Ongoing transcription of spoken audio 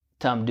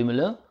Tom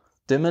Dumoulin.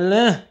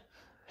 Dumoulin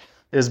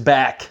is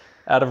back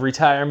out of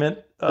retirement.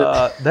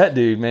 That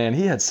dude, man,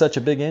 he had such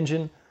a big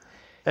engine.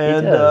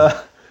 And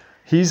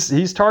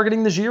he's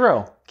targeting the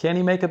Giro. Can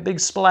he make a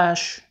big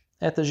splash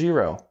at the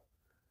Giro?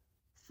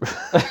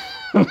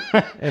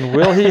 And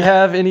will he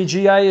have any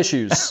GI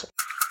issues?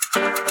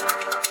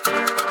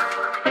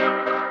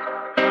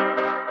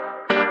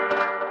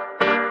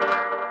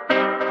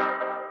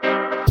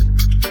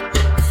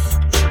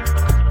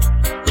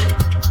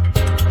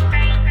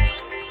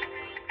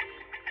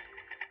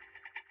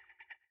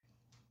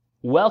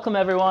 Welcome,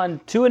 everyone,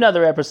 to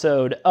another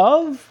episode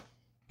of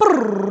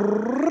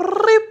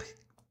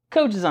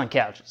Coaches on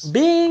Couches.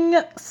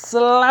 Being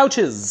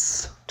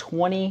Slouches.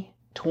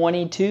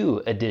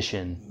 2022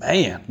 edition.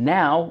 Man.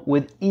 Now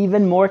with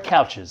even more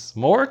couches.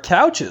 More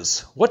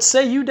couches. What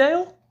say you,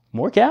 Dale?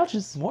 More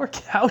couches. More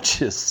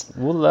couches.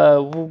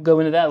 We'll go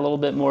into that a little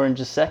bit more in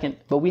just a second.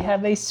 But we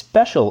have a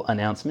special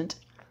announcement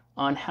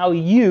on how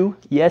you,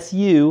 yes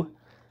you,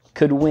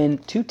 could win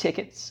 2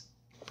 tickets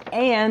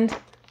and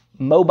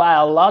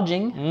mobile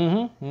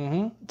lodging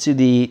to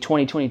the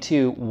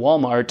 2022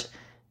 Walmart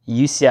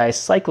UCI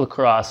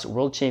Cyclocross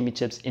World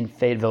Championships in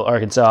Fayetteville,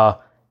 Arkansas.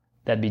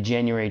 That'd be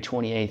January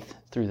 28th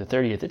through the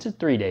 30th. It's a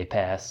 3-day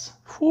pass.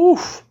 Whew.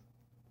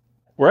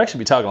 We're actually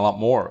be talking a lot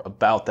more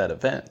about that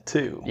event,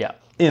 too. Yeah.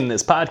 In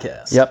this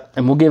podcast. Yep,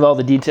 and we'll give all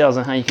the details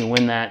on how you can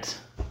win that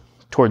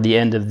toward the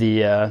end of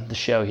the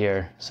show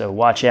here. So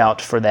watch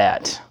out for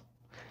that.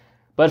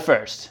 But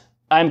first,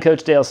 I'm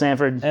Coach Dale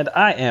Sanford. And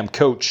I am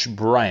Coach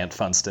Bryant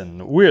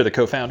Funston. We're the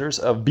co-founders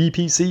of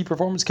BPC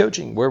Performance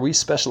Coaching, where we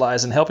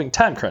specialize in helping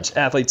time-crunched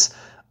athletes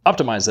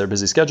optimize their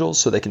busy schedules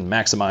so they can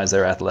maximize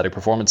their athletic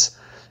performance.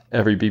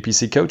 Every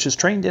BPC coach is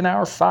trained in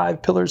our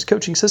 5 pillars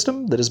coaching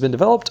system that has been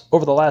developed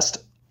over the last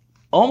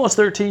almost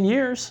 13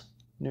 years.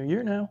 New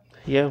year now.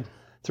 Yeah.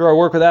 Through our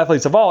work with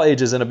athletes of all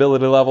ages and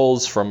ability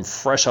levels, from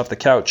fresh off the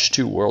couch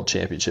to world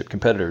championship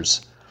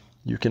competitors.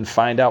 You can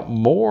find out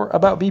more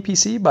about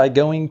BPC by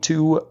going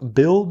to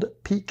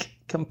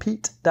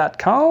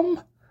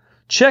buildpeakcompete.com,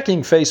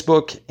 checking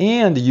Facebook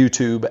and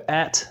YouTube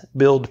at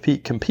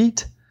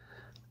buildpeakcompete,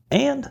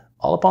 and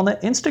all up on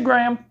that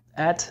Instagram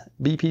at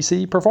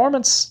BPC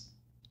Performance.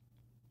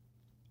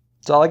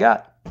 That's all I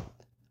got.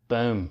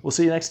 Boom. We'll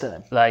see you next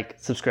time. Like,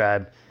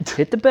 subscribe,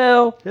 hit the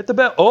bell. Hit the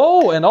bell.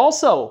 Oh, and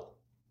also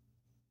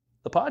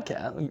the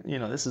podcast. You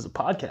know, this is a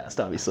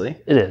podcast, obviously.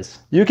 It is.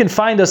 You can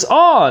find us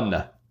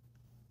on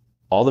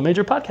all the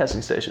major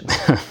podcasting stations.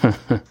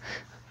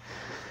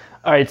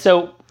 All right,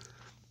 so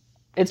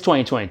it's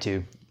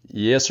 2022.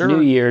 Yes, sir. New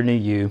year, new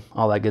you,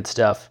 all that good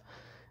stuff.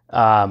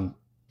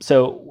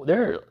 So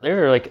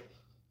they're like,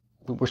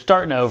 we're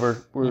starting over.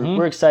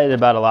 We're excited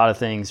about a lot of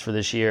things for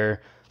this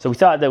year. So we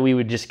thought that we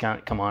would just kind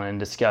of come on and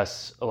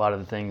discuss a lot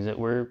of the things that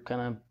we're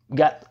kind of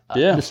got.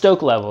 The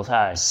stoke level's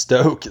high.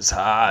 Stoke is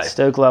high.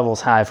 Stoke level's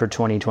high for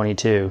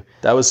 2022.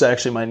 That was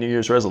actually my New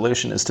Year's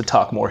resolution, is to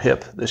talk more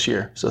hip this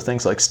year. So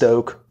things like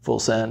Stoke, Full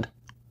Send.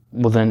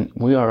 Well, then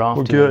we are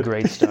off to a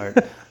great start.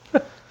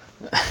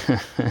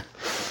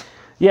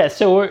 Yeah,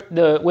 so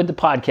with the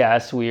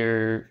podcast,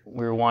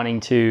 we're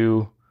wanting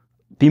to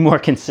be more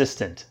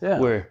consistent.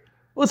 Yeah.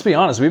 Let's be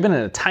honest, we've been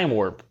in a time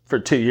warp for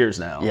 2 years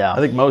now. Yeah.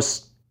 I think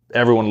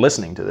everyone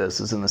listening to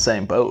this is in the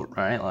same boat,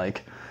 right?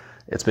 Like,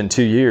 it's been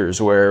 2 years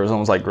where it was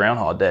almost like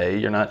Groundhog Day.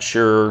 You're not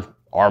sure,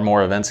 are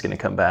more events going to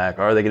come back?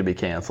 Are they going to be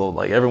canceled?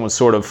 Like, everyone's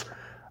sort of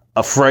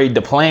afraid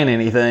to plan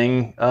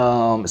anything,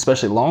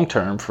 especially long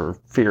term, for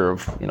fear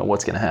of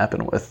what's going to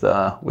happen with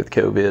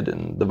COVID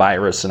and the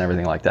virus and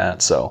everything like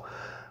that. So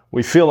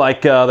we feel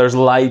like there's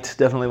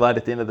definitely light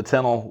at the end of the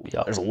tunnel.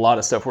 Yep. There's a lot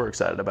of stuff we're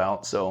excited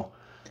about. So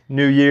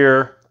new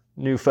year,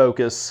 new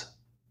focus.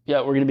 Yeah,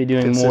 we're going to be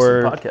doing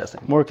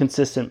more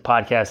consistent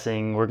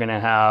podcasting. We're going to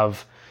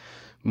have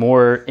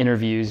more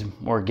interviews,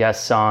 more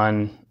guests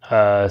on.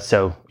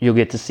 So you'll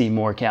get to see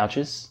more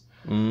couches.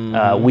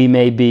 We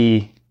may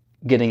be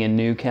getting a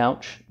new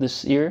couch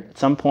this year at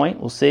some point.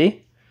 We'll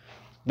see.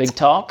 Big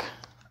talk.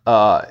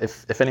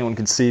 If anyone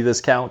can see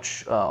this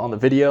couch on the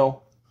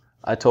video,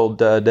 I told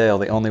Dale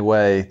the only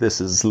way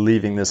this is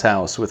leaving this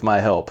house with my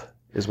help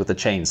is with a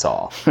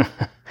chainsaw.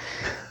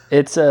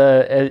 It's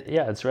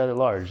rather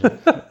large.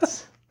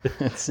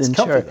 It's in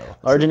charge.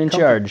 Large and in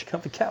charge.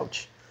 Comfy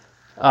couch.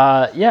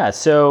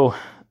 Let's go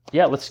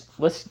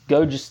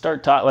just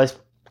start talking. Let's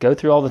go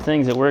through all the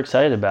things that we're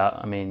excited about.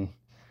 I mean,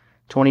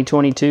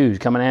 2022 is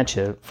coming at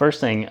you. First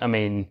thing, I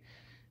mean,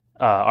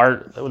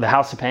 the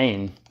House of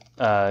Pain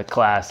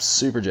class.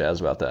 Super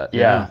jazzed about that.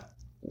 Yeah.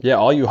 Yeah,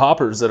 all you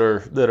hoppers that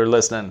are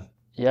listening.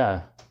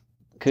 Yeah.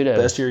 Kudos.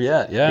 Best year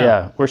yet. Yeah.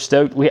 Yeah, we're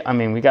stoked. We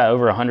got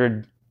over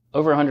 100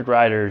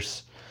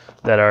 riders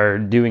that are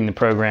doing the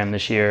program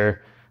this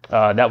year.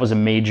 That was a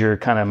major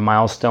kind of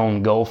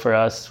milestone goal for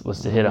us,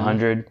 was to hit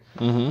 100.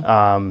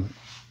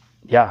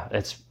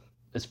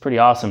 It's pretty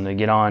awesome to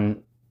get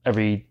on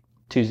every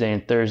Tuesday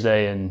and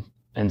Thursday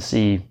and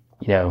see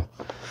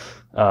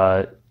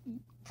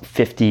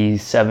 50,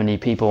 70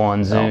 people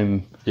on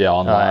Zoom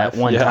on live. at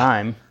one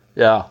time.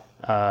 Yeah.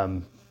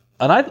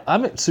 And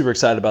I'm super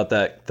excited about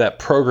that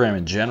program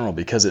in general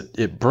because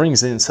it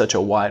brings in such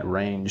a wide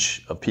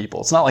range of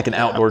people. It's not like an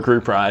outdoor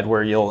group ride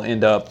where you'll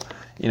end up,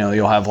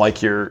 you'll have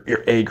like your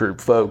A group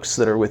folks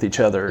that are with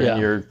each other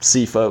and your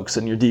C folks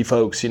and your D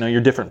folks,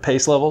 your different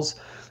pace levels.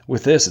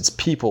 With this, it's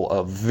people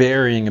of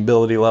varying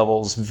ability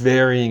levels,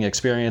 varying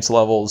experience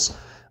levels,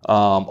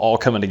 all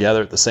coming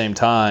together at the same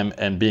time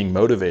and being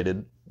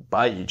motivated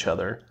by each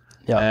other.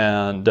 Yeah.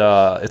 And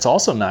it's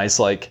also nice,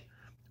 like,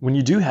 when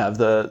you do have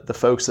the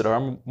folks that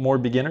are more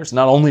beginners,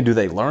 not only do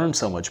they learn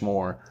so much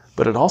more,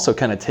 but it also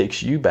kind of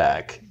takes you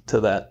back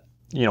to that,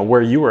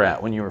 where you were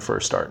at when you were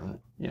first starting.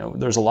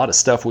 There's a lot of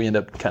stuff we end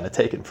up kind of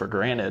taking for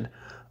granted,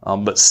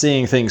 but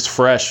seeing things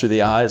fresh through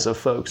the eyes of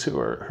folks who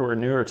are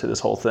newer to this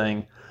whole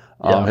thing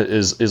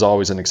is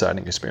always an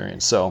exciting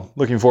experience. So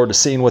looking forward to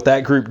seeing what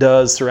that group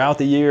does throughout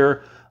the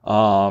year,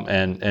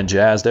 and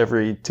jazzed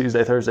every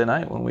Tuesday, Thursday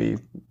night when we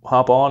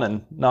hop on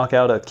and knock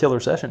out a killer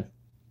session.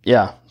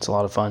 Yeah, it's a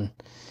lot of fun.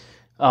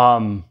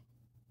 Having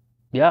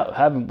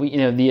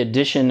the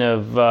addition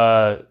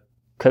of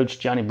Coach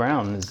Johnny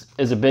Brown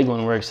is a big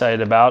one we're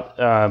excited about.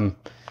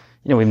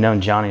 We've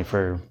known Johnny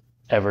forever.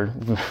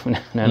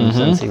 We've known him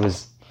since he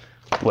was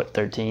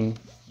 13.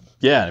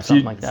 Yeah,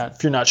 something like that.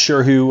 If you're not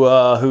sure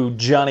who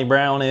Johnny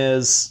Brown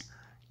is,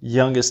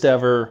 youngest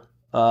ever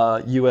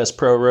U.S.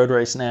 Pro Road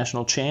Race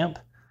National Champ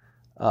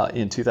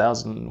in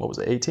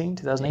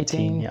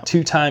 2018? Yeah.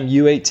 Two-time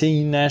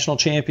U18 National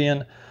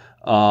Champion.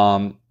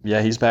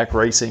 He's back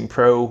racing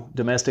pro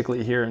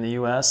domestically here in the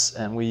U.S.,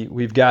 and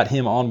we've got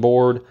him on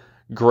board.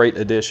 Great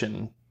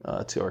addition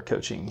to our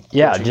coaching.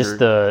 Yeah, coaching just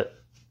group.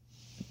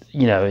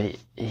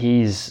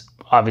 he's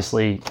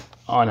obviously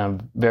on a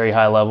very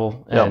high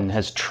level and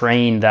has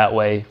trained that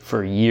way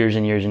for years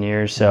and years and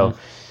years. So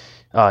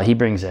he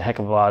brings a heck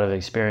of a lot of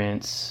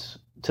experience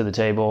to the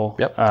table.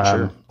 Yep,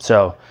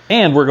 sure.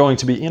 And we're going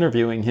to be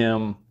interviewing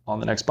him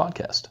on the next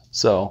podcast.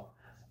 So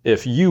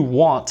if you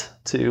want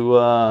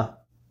to.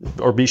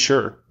 Or be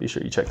sure you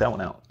check that one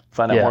out.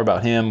 Find out more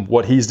about him,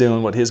 what he's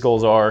doing, what his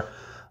goals are,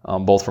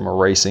 both from a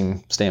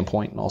racing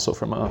standpoint and also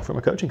from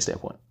a coaching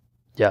standpoint.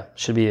 Yeah,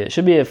 should be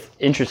an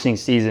interesting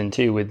season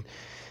too. With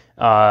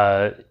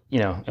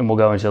and we'll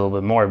go into a little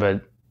bit more,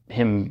 but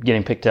him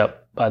getting picked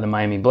up by the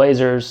Miami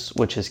Blazers,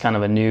 which is kind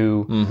of a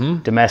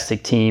new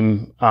domestic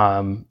team.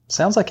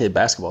 Sounds like a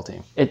basketball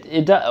team.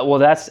 It does.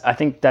 Well, I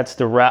think that's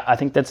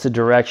the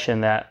direction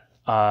that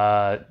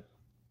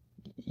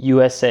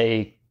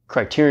USA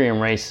Criterium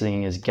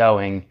Racing is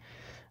going,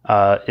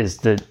 is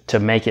to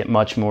make it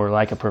much more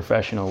like a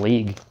professional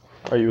league.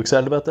 Are you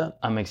excited about that?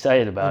 I'm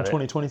excited about it.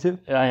 2022?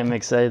 I am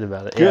excited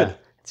about it. Good. Yeah.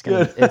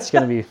 It's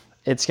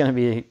gonna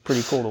be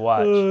pretty cool to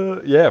watch.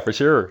 Yeah, for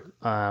sure.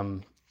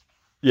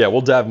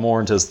 We'll dive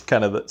more into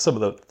kind of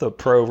some of the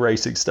pro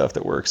racing stuff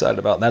that we're excited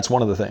about, and that's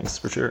one of the things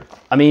for sure.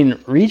 I mean,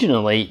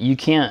 regionally,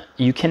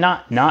 you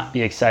cannot not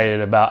be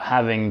excited about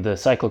having the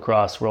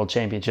Cyclocross World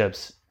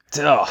Championships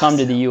come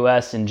to the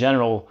U.S. in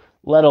general,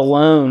 let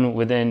alone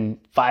within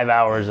 5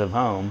 hours of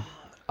home.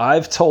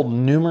 I've told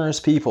numerous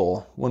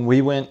people when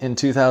we went in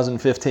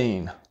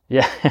 2015,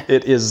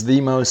 it is the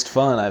most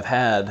fun I've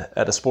had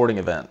at a sporting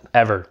event.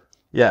 Ever.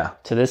 Yeah.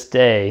 To this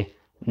day,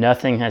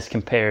 nothing has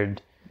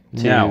compared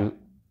to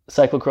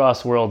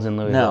Cyclocross Worlds in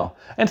Louisville. No.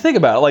 And think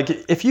about it, like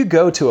if you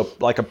go to a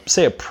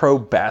pro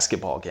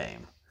basketball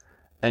game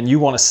and you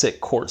want to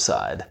sit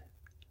courtside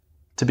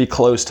to be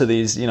close to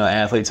these,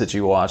 athletes that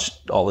you watch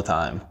all the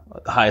time,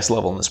 at the highest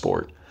level in the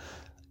sport,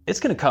 it's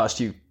going to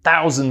cost you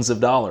thousands of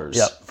dollars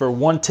for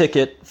one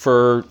ticket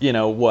for,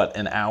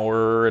 an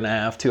hour and a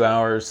half, 2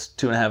 hours,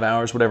 2.5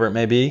 hours, whatever it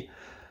may be.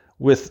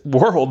 With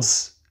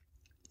Worlds,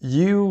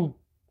 you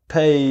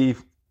pay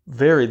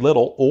very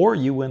little, or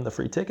you win the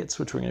free tickets,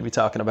 which we're going to be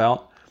talking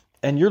about,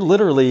 and you're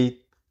literally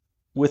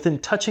within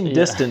touching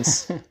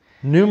distance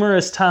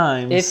numerous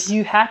times. If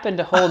you happen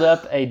to hold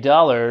up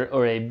 $1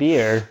 or a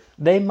beer,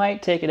 they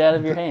might take it out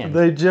of your hand.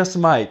 They just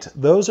might.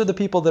 Those are the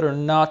people that are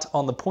not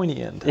on the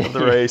pointy end of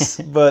the race.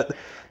 But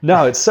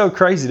no, it's so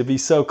crazy to be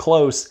so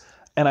close.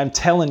 And I'm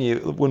telling you,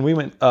 when we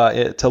went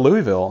to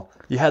Louisville,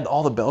 you had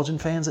all the Belgian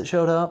fans that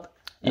showed up.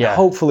 And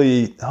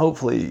hopefully,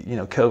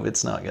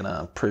 COVID's not going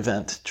to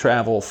prevent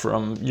travel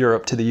from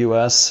Europe to the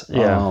U.S.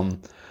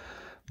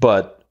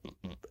 But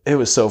it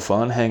was so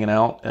fun hanging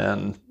out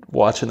and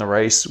watching the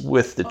race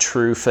with the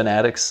true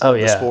fanatics of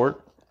the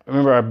sport.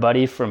 Remember our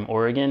buddy from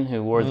Oregon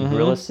who wore the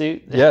gorilla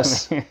suit?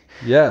 Yes.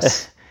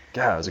 Yes.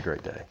 God, it was a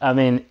great day. I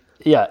mean,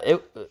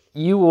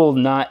 you will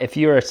not, if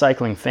you're a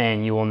cycling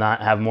fan, you will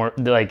not have more,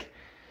 you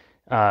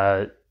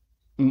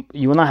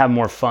will not have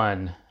more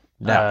fun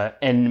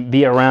and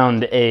be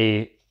around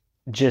a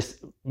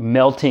just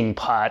melting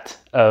pot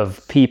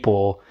of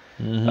people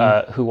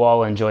who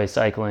all enjoy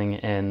cycling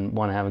and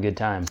want to have a good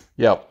time.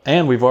 Yep.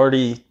 And we've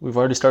already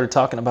started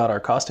talking about our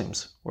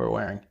costumes we're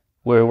wearing.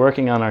 We're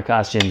working on our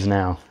costumes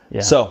now.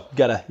 Yeah. So you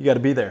gotta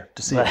be there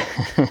to see it.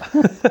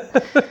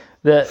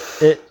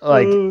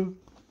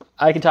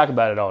 I can talk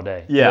about it all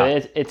day. Yeah.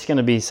 It's going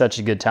to be such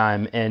a good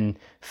time, and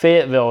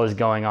Fayetteville is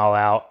going all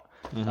out.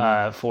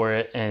 for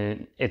it,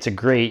 and it's a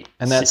great.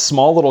 And that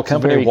small little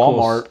company, very cool.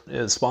 Walmart,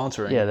 is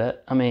sponsoring.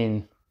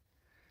 Yeah,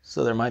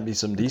 So there might be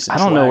some decent. I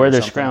don't know swag where or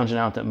they're something. scrounging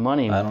out that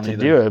money to either.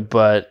 do it,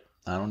 but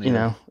I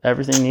don't.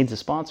 everything needs a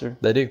sponsor.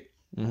 They do.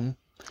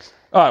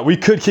 All right, we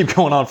could keep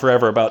going on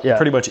forever about Yeah.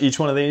 pretty much each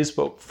one of these,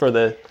 but for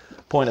the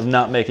point of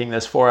not making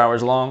this 4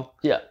 hours long,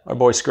 Yeah, our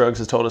boy Scruggs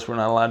has told us we're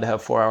not allowed to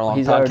have 4 hour long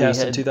he's already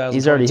podcasts in 2022.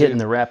 he's already hitting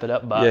the wrap it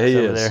up box Yeah, he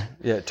over is. there.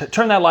 Yeah,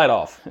 turn that light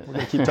off. We're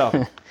gonna keep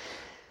talking.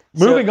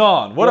 Moving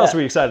on. What yeah. else are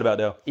we excited about,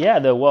 Dale? Yeah,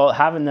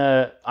 having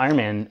the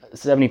Ironman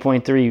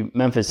 70.3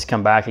 Memphis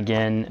come back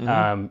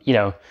again,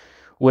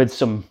 with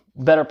some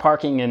better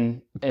parking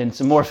and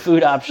some more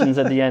food options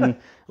at the end.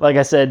 Like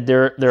I said,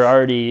 they're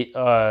already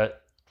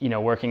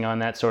working on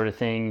that sort of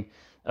thing.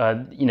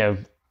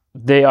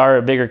 They are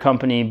a bigger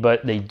company,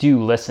 but they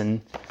do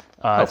listen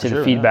to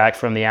the feedback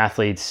from the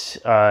athletes,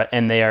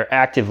 and they are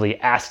actively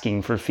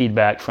asking for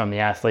feedback from the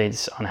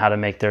athletes on how to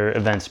make their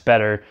events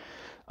better.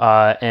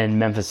 And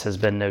Memphis has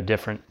been no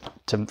different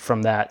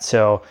from that.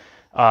 So,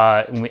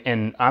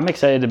 and I'm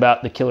excited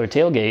about the killer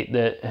tailgate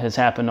that has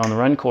happened on the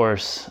run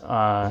course.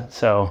 I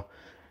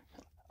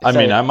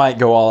mean, I might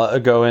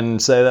go in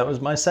and say that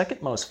was my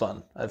second most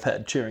fun I've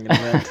had cheering an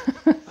event.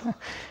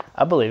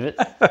 I believe it.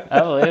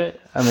 I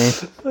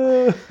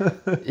mean,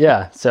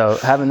 yeah. So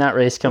having that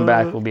race come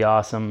back will be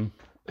awesome.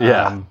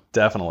 Yeah,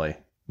 definitely.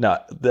 No,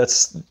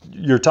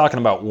 you're talking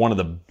about one of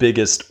the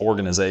biggest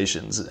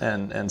organizations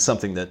and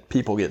something that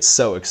people get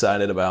so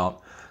excited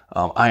about.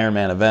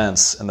 Ironman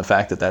events, and the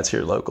fact that that's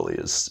here locally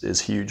is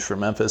huge for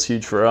Memphis,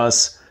 huge for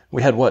us.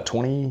 We had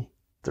 23?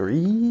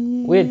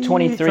 We had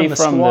 23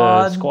 from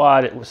the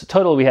squad. It was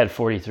total. We had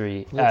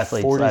 43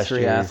 athletes 43 last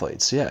year.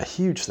 athletes. Yeah,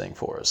 huge thing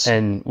for us.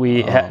 And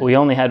we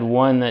only had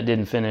one that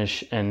didn't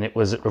finish, and it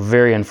was a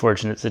very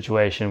unfortunate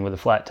situation with a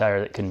flat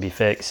tire that couldn't be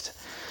fixed.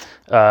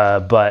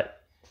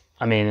 But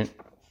I mean,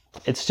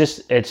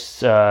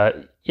 I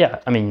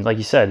mean, like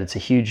you said, it's a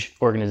huge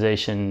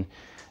organization.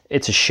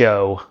 It's a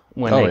show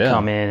when they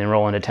come in and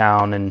roll into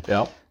town, and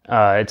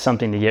it's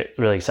something to get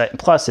really excited.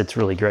 Plus, it's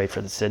really great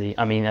for the city.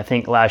 I mean, I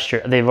think last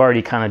year they've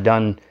already kind of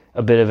done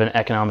a bit of an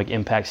economic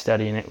impact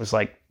study, and it was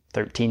like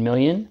 $13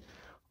 million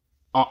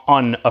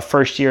on a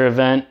first-year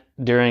event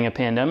during a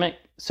pandemic.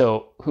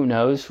 So who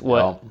knows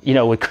what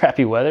with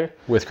crappy weather.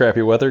 With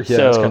crappy weather, yeah,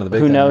 so that's kind of the big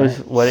who thing, knows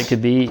right? what it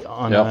could be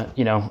on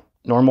a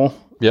normal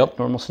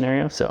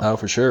scenario. So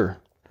for sure.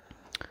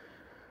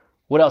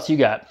 What else you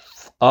got?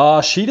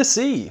 Sheeta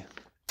C.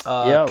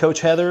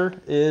 Coach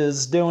Heather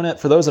is doing it.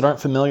 For those that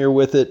aren't familiar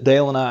with it,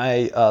 Dale and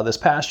I this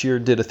past year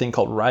did a thing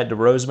called Ride to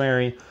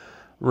Rosemary,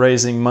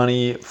 raising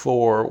money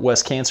for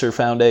West Cancer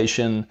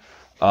Foundation.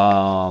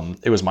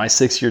 It was my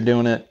 6th year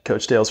doing it,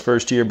 Coach Dale's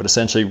 1st year, but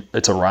essentially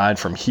it's a ride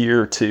from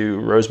here to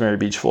Rosemary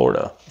Beach,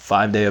 Florida,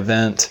 5-day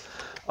event.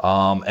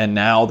 And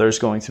now there's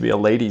going to be a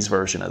ladies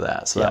version of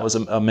that. So that was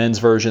a men's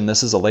version.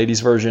 This is a ladies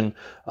version.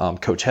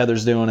 Coach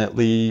Heather's doing it.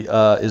 Lee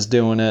is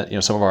doing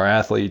it. Some of our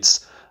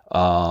athletes.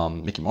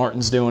 Mickey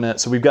Martin's doing it.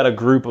 So we've got a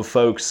group of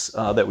folks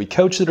that we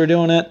coach that are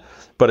doing it,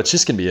 but it's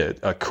just going to be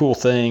a cool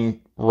thing,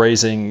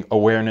 raising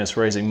awareness,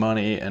 raising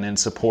money, and in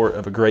support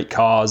of a great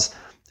cause.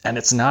 And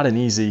it's not an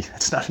easy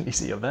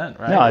event,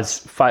 right? No,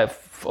 it's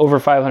over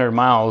 500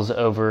 miles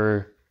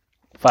over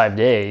 5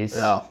 days.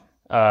 Yeah.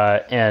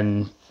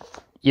 And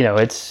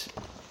it's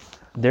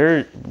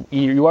there.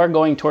 You are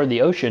going toward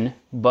the ocean,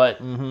 but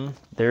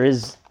there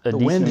is a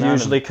decent wind amount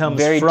usually of comes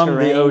very from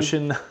terrain, the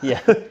ocean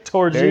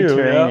towards very you.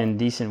 terrain and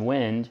decent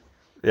wind.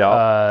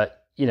 Yeah.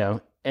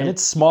 And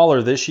it's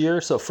smaller this year,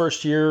 so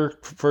first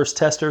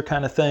tester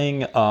kind of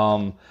thing.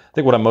 I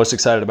think what I'm most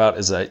excited about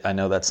is I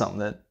know that's something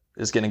that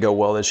is going to go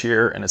well this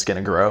year, and it's going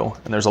to grow.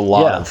 And there's a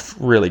lot of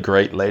really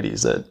great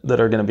ladies that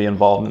are going to be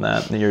involved in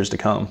that in the years to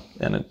come.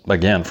 And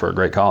again, for a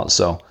great cause.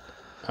 So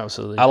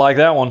absolutely, I like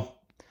that one.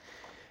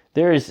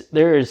 There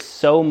is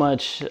so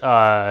much.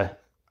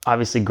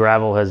 Obviously,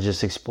 gravel has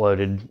just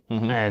exploded,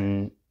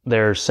 and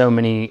there are so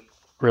many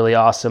really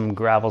awesome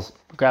gravel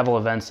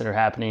events that are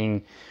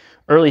happening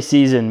early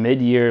season,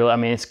 mid-year. I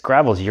mean,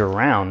 gravel's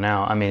year-round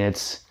now. I mean,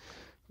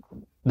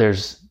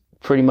 there's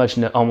pretty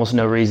much almost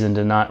no reason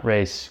to not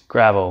race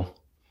gravel.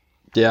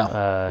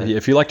 Yeah,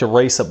 if you like to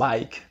race a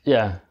bike,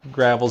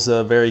 gravel's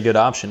a very good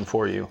option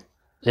for you.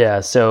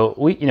 Yeah, so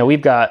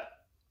we've got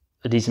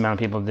a decent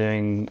amount of people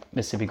doing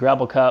Mississippi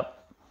Gravel Cup.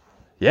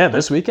 Yeah,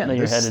 this weekend.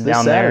 You're headed this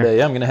down Saturday. there.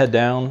 Yeah, I'm going to head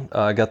down.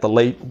 Got the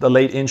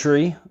late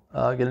entry.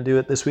 Going to do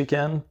it this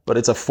weekend, but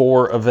it's a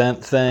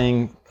 4-event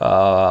thing.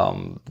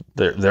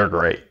 They're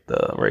great.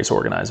 The race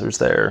organizers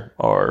there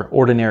are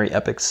Ordinary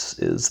Epics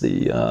is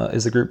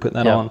the group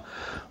putting that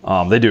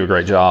on. They do a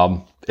great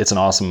job. It's an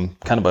awesome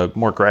kind of a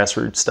more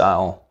grassroots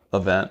style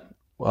event,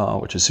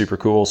 which is super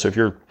cool. So if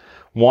you're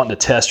wanting to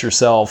test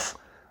yourself,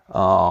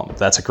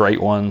 that's a great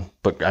one.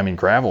 But I mean,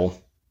 gravel's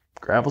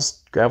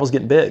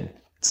getting big.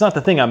 It's not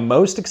the thing I'm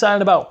most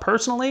excited about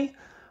personally,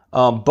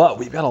 but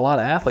we've got a lot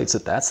of athletes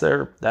that's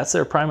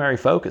their primary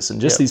focus.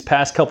 And just these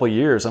past couple of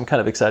years, I'm kind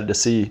of excited to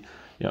see,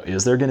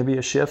 is there going to be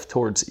a shift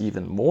towards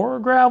even more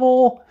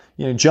gravel?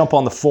 jump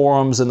on the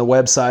forums and the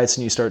websites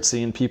and you start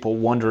seeing people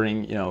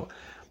wondering,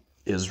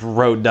 is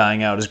road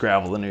dying out? Is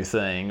gravel the new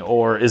thing?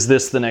 Or is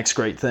this the next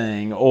great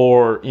thing?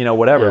 Or,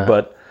 whatever. Yeah.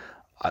 But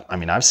I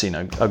mean, I've seen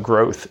a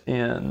growth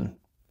in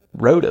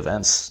road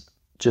events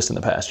just in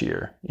the past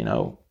year,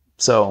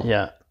 so,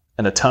 Yeah.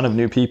 and a ton of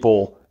new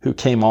people who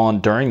came on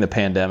during the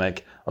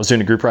pandemic. I was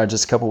doing a group ride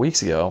just a couple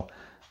weeks ago,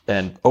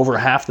 and over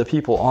half the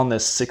people on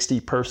this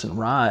 60-person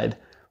ride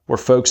were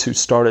folks who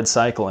started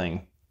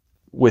cycling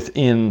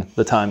within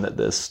the time that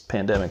this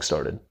pandemic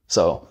started.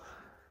 So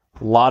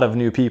a lot of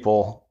new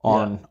people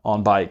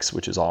on bikes,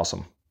 which is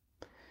awesome.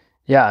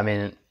 Yeah, I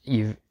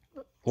mean,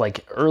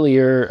 like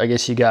earlier, I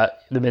guess you got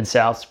the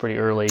Mid-South's pretty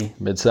early.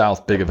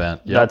 Mid-South, big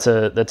event.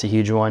 Yep. That's a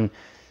huge one.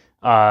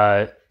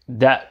 The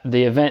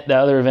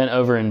other event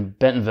over in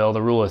Bentonville,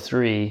 the Rule of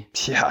Three.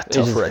 Yeah,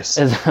 tough race.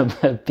 Is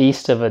a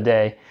beast of a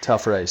day.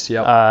 Tough race,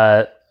 yep.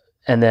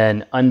 And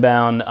then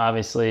Unbound,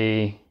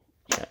 obviously.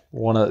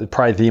 One of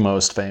probably the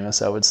most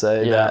famous, I would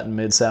say. Yeah. That and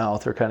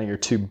Mid-South are kind of your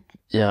two.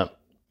 Yeah.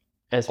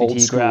 Old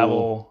SVT school.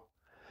 gravel.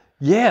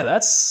 Yeah,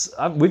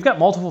 we've got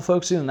multiple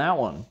folks doing that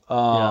one.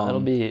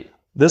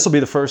 This will be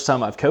the first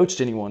time I've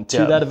coached anyone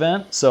to that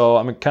event, so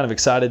I'm kind of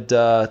excited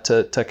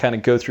to kind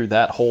of go through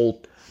that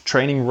whole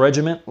training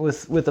regiment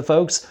with the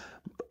folks.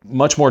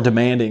 Much more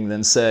demanding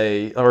than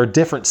or a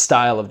different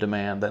style of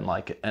demand than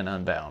like an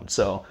Unbound.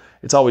 So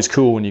it's always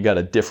cool when you got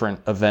a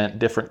different event,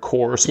 different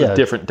course with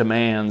different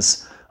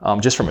demands.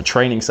 Just from a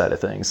training side of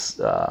things,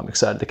 I'm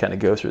excited to kind of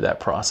go through that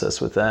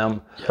process with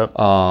them. Yep.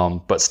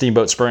 But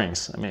Steamboat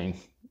Springs, I mean,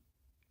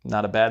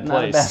 not a bad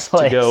place,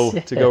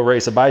 to go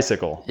race a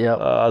bicycle.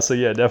 Yep. So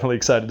yeah, definitely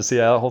excited to see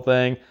that whole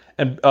thing.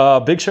 And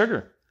Big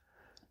Sugar.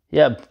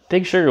 Yeah,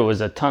 Big Sugar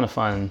was a ton of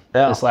fun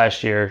this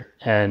last year,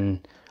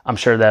 and I'm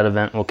sure that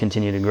event will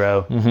continue to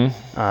grow.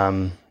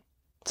 Mm-hmm.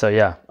 So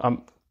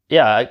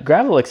yeah,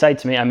 gravel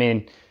excites me. I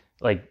mean,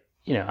 like,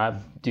 I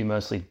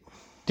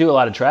do a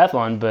lot of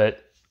triathlon,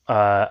 but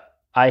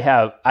I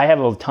have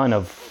a ton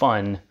of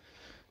fun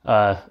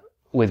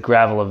with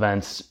gravel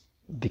events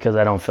because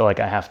I don't feel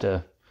like I have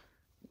to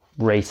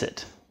race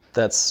it.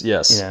 That's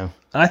yes. And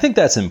I think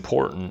that's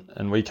important,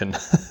 and we can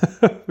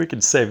we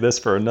can save this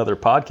for another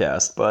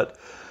podcast, but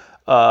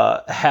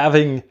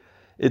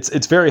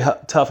it's very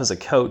tough as a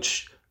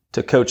coach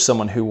to coach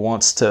someone who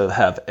wants to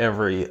have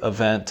every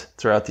event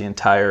throughout the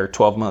entire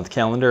 12-month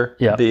calendar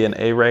be an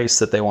A race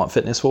that they want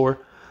fitness for.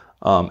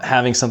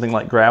 Having something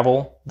like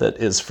gravel that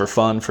is for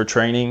fun, for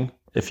training,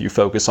 if you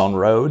focus on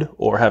road,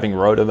 or having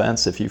road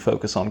events if you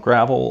focus on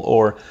gravel,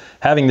 or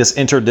having this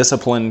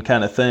interdiscipline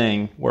kind of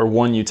thing where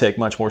one you take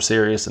much more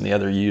serious and the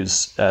other you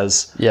use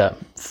as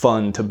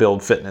fun to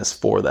build fitness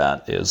for,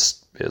 that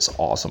is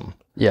awesome.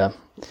 Yeah.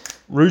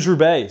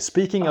 Rouge-Roubaix,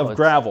 speaking of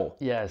gravel.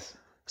 Yes.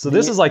 So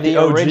this is like the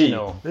OG.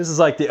 Original. This is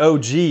like the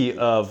OG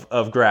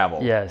of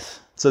gravel. Yes.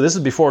 So this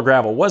is before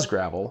gravel was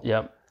gravel.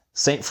 Yep.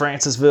 St.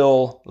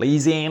 Francisville,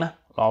 Louisiana.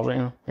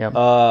 Yep.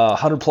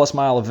 100 plus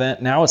mile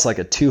event. Now it's like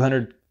a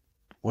 200.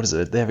 What is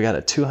it? They've got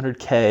a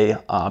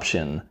 200K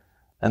option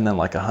and then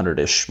like a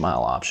 100-ish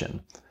mile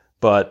option.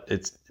 But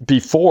it's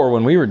before,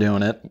 when we were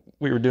doing it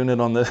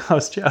on the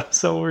house job.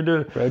 So we were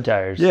doing road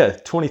tires. Yeah,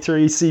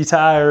 23C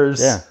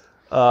tires. Yeah.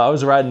 I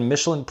was riding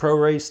Michelin Pro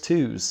Race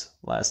 2s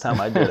last time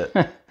I did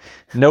it.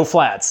 No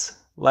flats.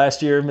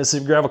 Last year,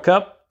 Mississippi Gravel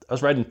Cup, I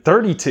was riding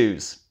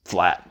 32s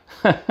flat.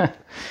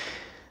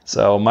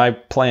 So my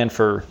plan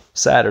for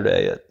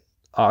Saturday at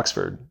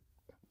Oxford,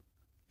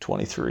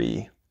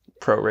 23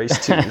 Pro Race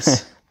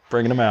 2s,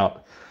 bringing them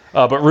out.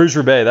 But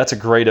Rouge-Roubaix, that's a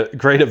great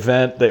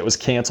event that was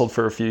canceled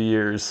for a few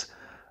years.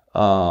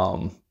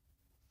 But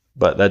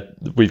that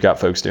we've got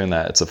folks doing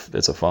that.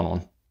 It's a fun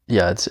one.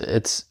 Yeah,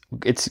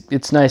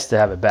 it's nice to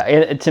have it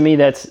back. To me,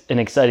 that's an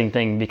exciting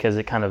thing because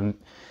it kind of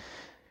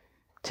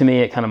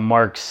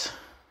marks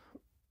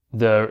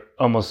the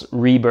almost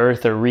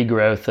rebirth or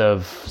regrowth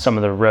of some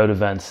of the road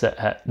events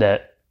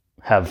that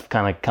have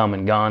kind of come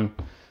and gone.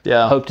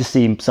 Yeah, I hope to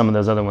see some of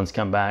those other ones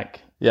come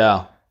back.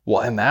 Yeah.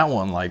 Well, and that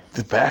one, like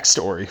the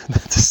backstory,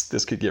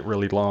 this could get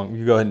really long.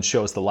 You go ahead and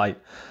show us the light.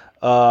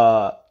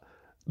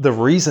 The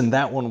reason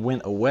that one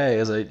went away,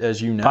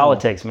 as you know,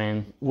 politics,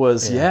 man,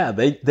 was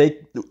they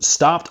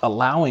stopped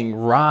allowing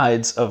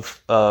rides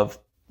of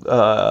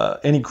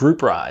any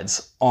group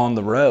rides on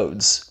the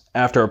roads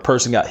after a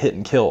person got hit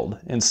and killed.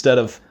 Instead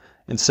of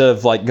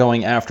like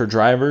going after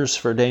drivers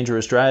for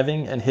dangerous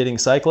driving and hitting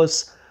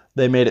cyclists,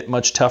 they made it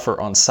much tougher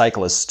on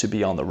cyclists to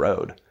be on the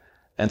road.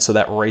 And so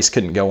that race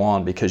couldn't go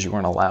on because you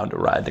weren't allowed to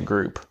ride the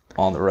group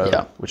on the road,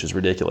 which is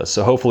ridiculous.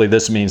 So hopefully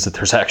this means that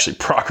there's actually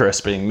progress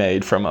being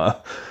made from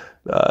a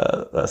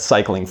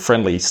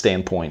cycling-friendly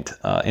standpoint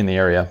in the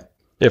area.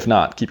 If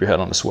not, keep your head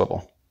on a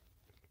swivel.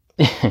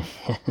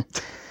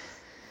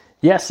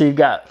 Yeah, so you've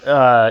got,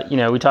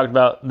 we talked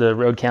about the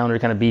road calendar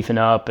kind of beefing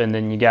up, and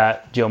then you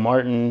got Joe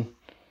Martin.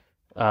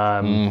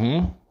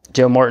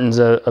 Joe Martin's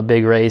a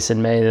big race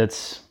in May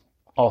that's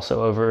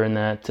also over in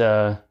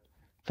that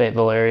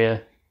Fayetteville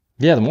area.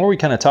 Yeah, the more we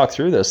kind of talk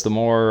through this, the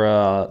more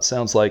it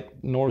sounds like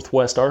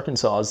Northwest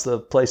Arkansas is the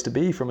place to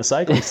be from a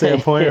cycling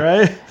standpoint,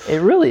 right?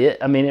 It really is.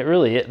 I mean, it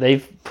really is.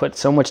 They've put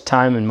so much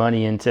time and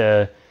money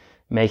into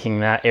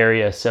making that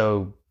area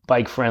so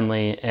bike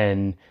friendly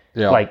and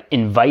like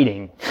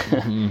inviting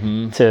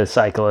to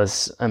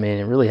cyclists. I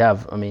mean, really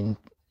have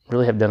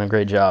done a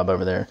great job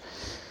over there.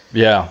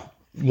 Yeah.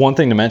 One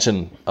thing to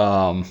mention,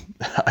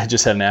 I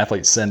just had an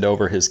athlete send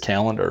over his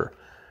calendar,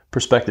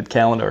 prospective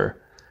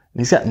calendar,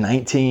 and he's got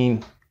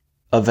 19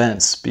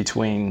 events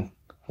between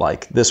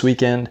like this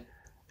weekend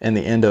and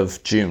the end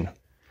of June.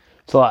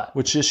 It's a lot.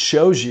 Which just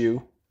shows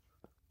you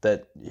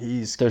that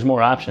there's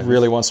more options.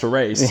 Really wants to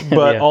race,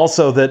 but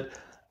also that,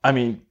 I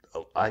mean,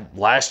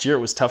 last year it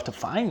was tough to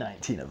find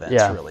 19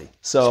 events really.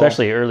 So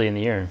especially early in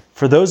the year.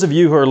 For those of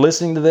you who are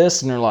listening to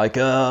this and you're like,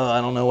 I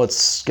don't know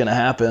what's going to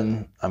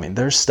happen. I mean,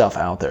 there's stuff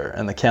out there,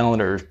 and the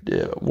calendar,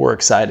 we're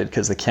excited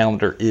because the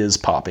calendar is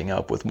popping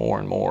up with more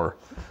and more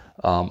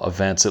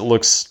events. It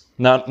looks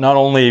not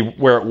only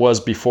where it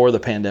was before the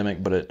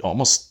pandemic, but it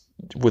almost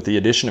with the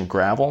addition of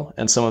gravel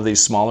and some of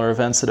these smaller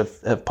events that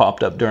have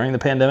popped up during the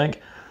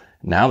pandemic.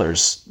 Now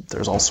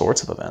there's all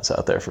sorts of events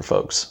out there for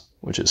folks,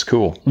 which is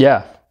cool.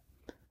 Yeah.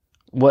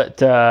 What?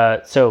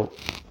 So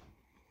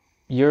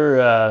you're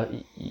a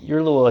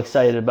little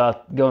excited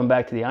about going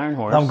back to the Iron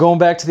Horse. I'm going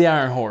back to the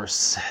Iron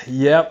Horse.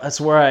 Yep,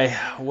 that's where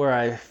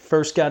I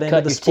first got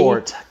into the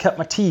sport. Cut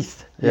my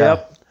teeth. Yeah.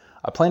 Yep.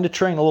 I plan to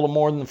train a little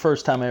more than the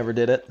first time I ever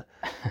did it.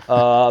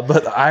 But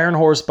the Iron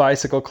Horse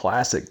Bicycle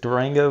Classic,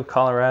 Durango,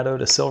 Colorado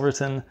to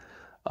Silverton.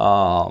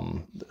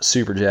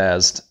 Super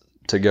jazzed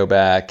to go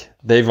back.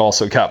 They've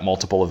also got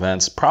multiple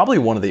events. Probably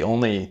one of the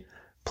only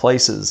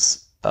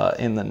places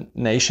in the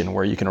nation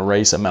where you can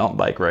race a mountain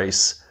bike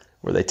race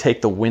where they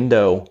take the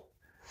window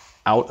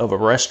out of a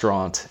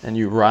restaurant and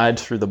you ride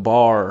through the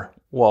bar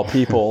while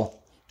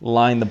people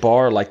line the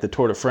bar like the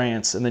Tour de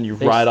France, and then you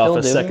ride off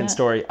a second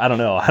story. I don't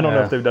know. I don't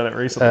know if they've done it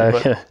recently,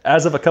 but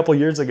as of a couple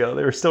years ago,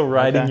 they were still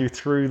riding you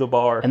through the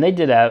bar. And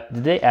did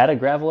they add a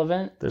gravel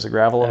event? There's a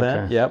gravel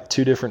event. Yep.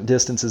 2 different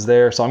distances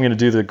there. So I'm going to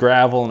do the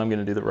gravel and I'm going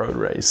to do the road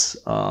race.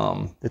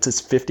 It's its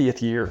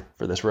 50th year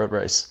for this road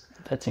race.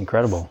 That's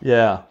incredible.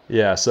 Yeah.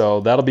 Yeah.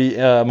 So that'll be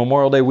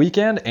Memorial Day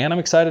weekend, and I'm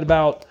excited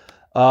about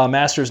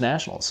Masters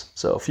Nationals.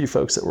 So a few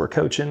folks that we're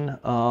coaching,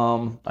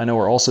 I know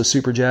we're also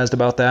super jazzed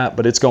about that,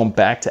 but it's going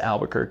back to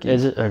Albuquerque.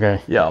 Is it?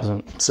 Okay. Yeah.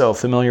 So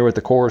familiar with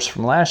the course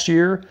from last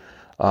year.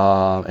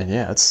 And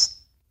yeah, it's,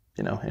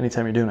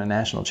 anytime you're doing a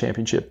national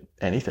championship,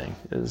 anything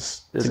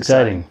is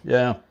exciting.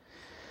 Yeah.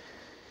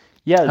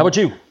 Yeah. How about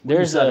you? What are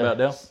you excited about,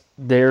 Dale?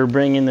 They're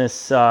bringing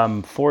this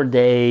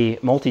 4-day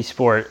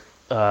multi-sport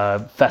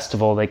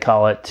festival, they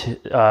call it,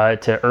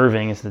 to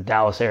Irving. It's the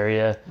Dallas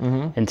area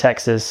in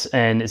Texas,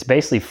 and it's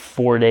basically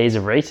 4 days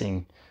of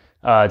racing.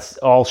 It's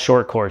all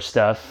short course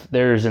stuff.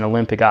 There's an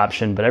Olympic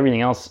option, but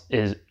everything else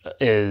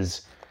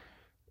is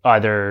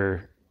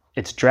either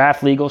it's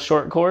draft legal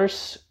short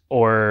course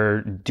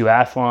or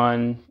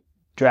duathlon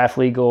draft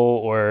legal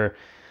or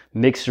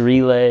mixed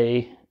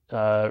relay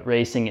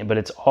racing, but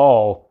it's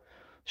all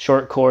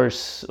short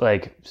course,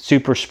 like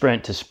super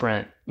sprint to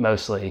sprint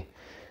mostly.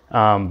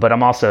 But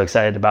I'm also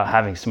excited about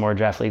having some more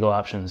draft legal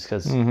options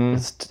because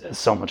it's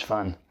so much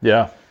fun.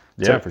 Yeah,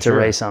 to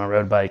race on a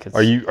road bike.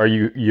 Are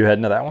you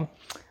heading to that one?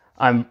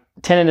 I'm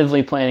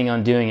tentatively planning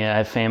on doing it. I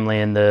have family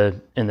in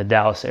the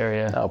Dallas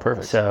area. Oh,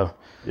 perfect. So,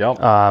 yep.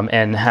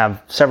 And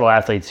have several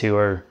athletes who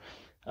are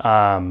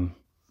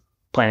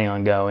planning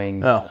on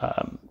going.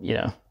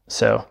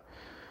 So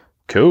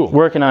cool.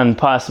 Working on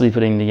possibly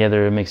putting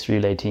together a mixed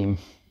relay team.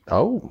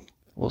 Oh,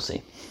 we'll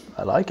see.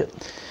 I like it.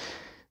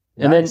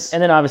 And nice.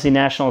 And then obviously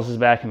Nationals is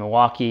back in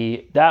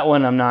Milwaukee. That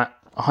one I'm not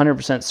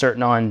 100%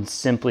 certain on,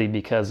 simply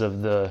because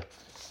of the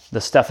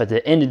stuff at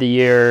the end of the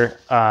year.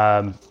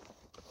 I'll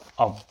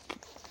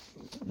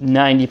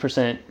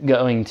 90%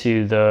 going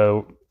to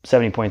the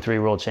 70.3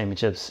 World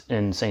Championships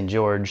in St.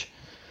 George.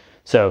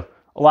 So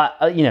a lot,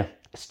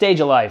 stage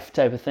of life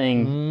type of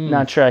thing.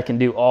 Not sure I can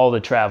do all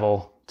the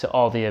travel to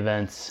all the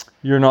events.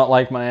 You're not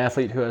like my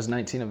athlete who has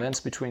 19 events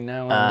between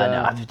now and...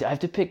 No, I have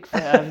to pick. I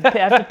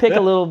have to pick a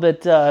little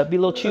bit. Be a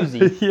little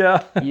choosy.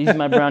 Yeah. Use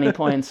my brownie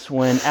points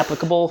when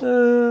applicable,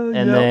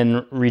 and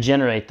then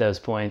regenerate those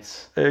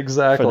points.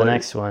 Exactly. For the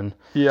next one.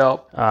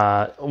 Yep.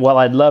 Well,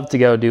 I'd love to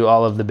go do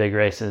all of the big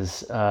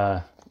races.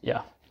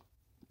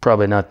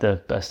 Probably not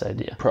the best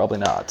idea. Probably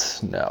not.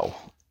 No.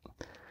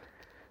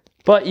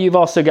 But you've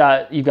also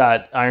got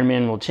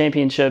Ironman World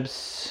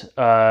Championships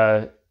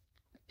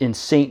in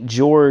St.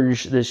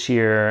 George this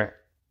year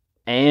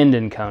and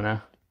in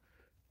Kona,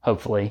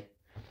 hopefully.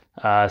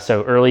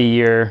 So early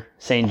year,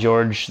 St.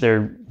 George,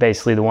 they're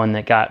basically the one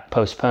that got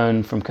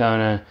postponed from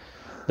Kona.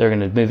 They're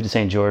going to move it to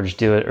St. George,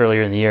 do it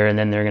earlier in the year, and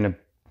then they're going to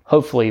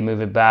hopefully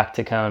move it back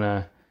to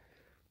Kona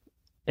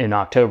in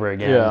October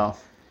again.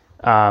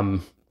 Yeah.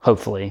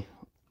 Hopefully.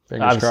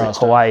 Fingers Obviously, crossed.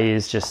 Hawaii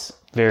is just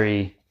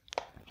very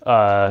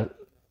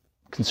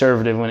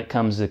conservative when it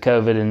comes to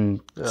COVID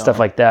and stuff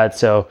like that.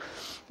 So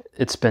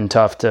it's been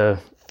tough to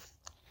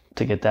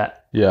get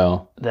that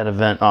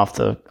event off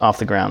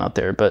the ground out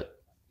there. But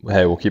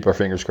hey, we'll keep our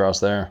fingers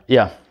crossed there.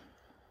 Yeah.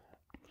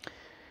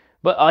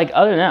 But like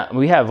other than that,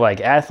 we have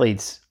like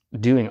athletes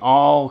doing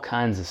all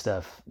kinds of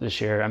stuff this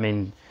year. I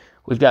mean,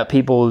 we've got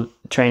people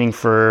training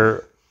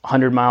for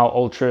 100-mile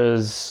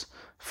ultras,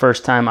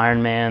 first-time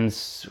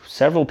Ironmans,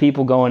 several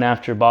people going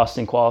after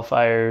Boston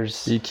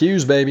qualifiers.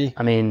 EQs, baby.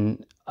 I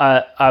mean,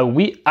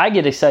 I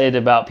get excited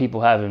about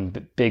people having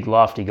big,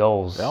 lofty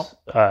goals.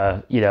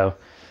 Yep. You know,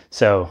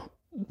 so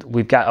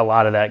we've got a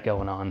lot of that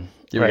going on.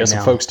 Yeah, we got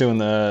some folks doing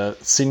the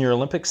Senior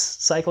Olympics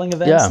cycling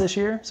events this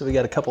year. So we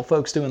got a couple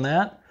folks doing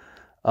that.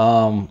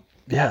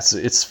 It's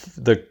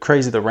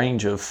the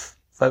range of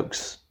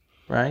folks,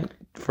 right?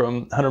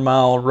 From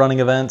 100-mile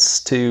running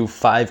events to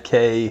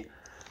 5K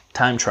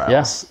time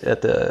trials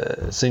at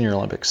the Senior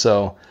Olympics.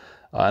 So,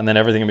 and then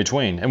everything in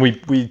between. And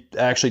we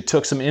actually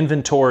took some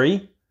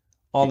inventory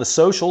on the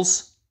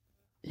socials.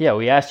 Yeah,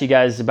 we asked you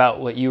guys about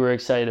what you were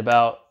excited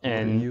about.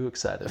 And what are you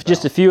excited about?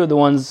 Just a few of the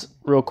ones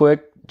real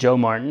quick. Joe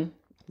Martin.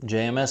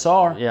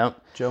 JMSR. Yeah.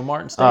 Joe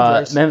Martin stage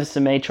race. Memphis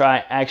in May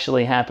Tri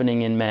actually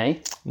happening in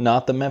May.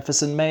 Not the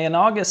Memphis in May and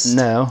August.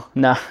 No,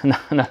 not in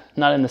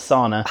the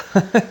sauna.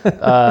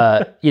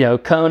 You know,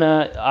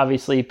 Kona,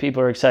 obviously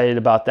people are excited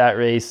about that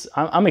race.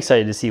 I'm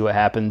excited to see what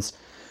happens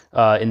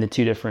in the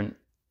two different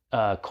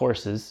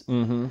courses.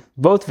 Mm-hmm.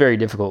 Both very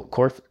difficult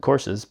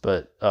courses,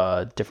 but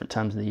different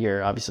times of the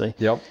year, obviously.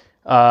 Yep.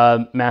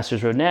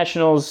 Masters Road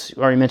Nationals,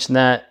 already mentioned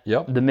that.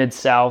 Yep. The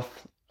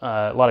Mid-South,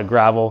 a lot of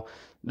gravel.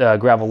 The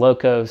Gravel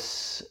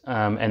Locos,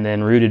 and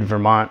then Rooted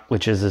Vermont,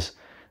 which is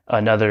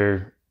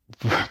another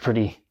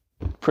pretty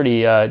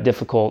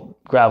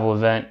difficult gravel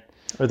event.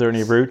 Are there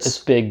any routes? It's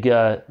big.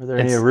 Are there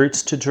any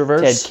routes to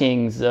traverse? Ted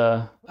King's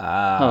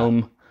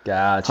home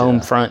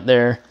front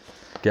there.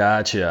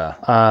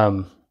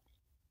 Gotcha.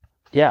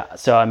 Yeah.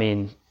 So I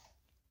mean,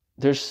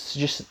 there's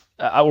just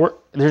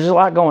there's a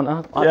lot going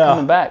on,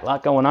 coming back, a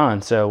lot going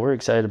on. So we're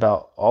excited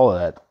about all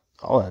of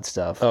that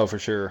stuff. Oh, for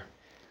sure.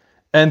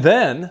 And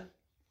then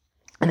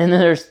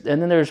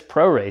there's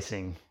pro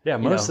racing. Yeah,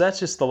 that's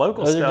just the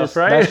local stuff,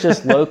 right? That's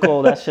just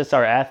local. That's just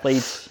our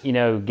athletes, you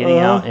know, getting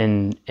out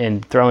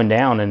and throwing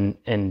down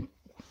and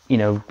you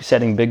know,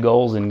 setting big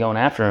goals and going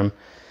after them.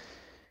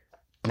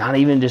 Not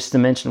even just to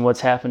mention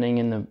what's happening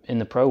in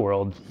the pro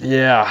world.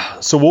 Yeah.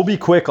 So we'll be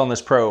quick on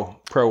this pro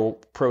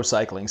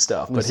cycling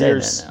stuff. But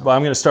I'm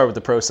going to start with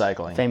the pro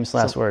cycling. Famous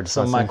last words.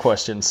 Some of my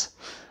questions.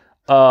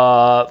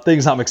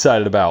 Things I'm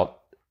excited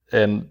about,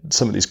 and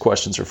some of these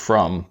questions are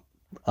from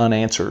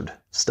unanswered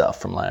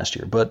stuff from last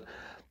year, but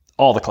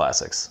all the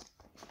classics.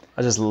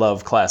 I just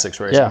love classics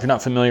racing. Yeah. If you're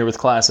not familiar with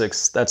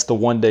classics, that's the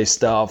one-day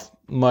stuff,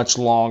 much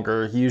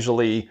longer,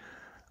 usually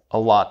a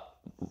lot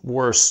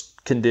worse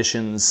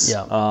conditions,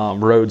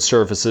 road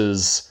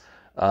surfaces.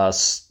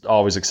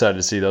 Always excited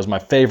to see those. My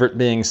favorite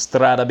being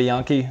Strada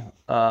Bianchi.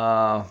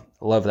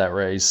 Love that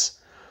race.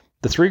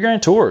 The 3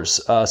 Grand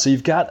Tours. So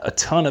you've got a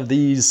ton of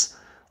these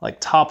like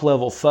top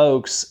level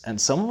folks, and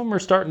some of them are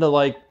starting to,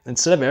 like,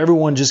 instead of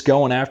everyone just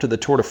going after the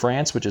Tour de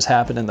France, which has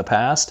happened in the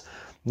past,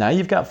 now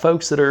you've got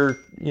folks that are,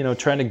 you know,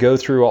 trying to go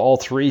through all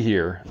 3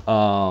 here.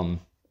 So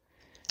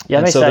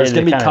there's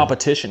going to be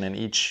competition in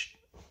each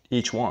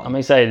one. I'm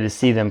excited to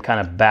see them kind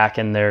of back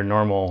in their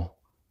normal,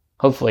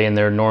 hopefully in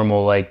their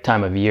normal like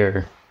time of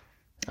year,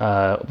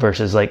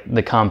 versus like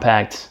the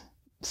compact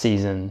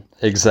season.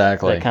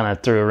 Exactly. That kind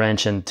of threw a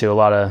wrench into a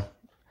lot of,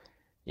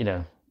 you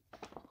know,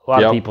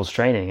 of people's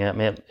training. I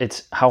mean,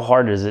 it's how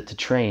hard is it to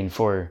train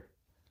for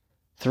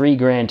 3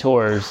 Grand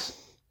Tours,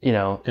 you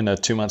know, in a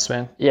 2-month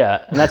span?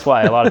 Yeah, and that's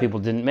why a lot of people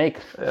didn't make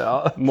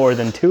more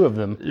than 2 of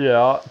them.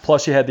 Yeah.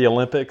 Plus you had the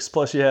Olympics.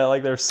 Plus you had,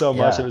 like, there's so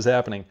much that was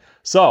happening.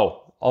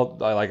 So,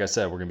 like I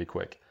said, we're gonna be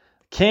quick.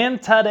 Can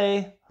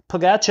Tadej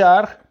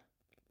Pogačar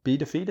be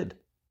defeated?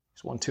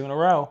 He's won 2 in a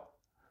row.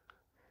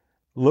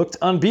 Looked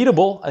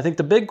unbeatable. I think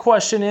the big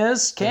question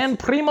is, can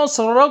Primož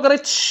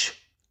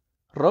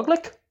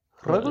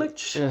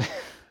Roglič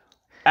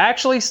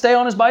actually stay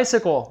on his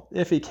bicycle?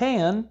 If he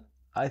can,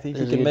 I think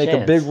he can make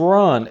a big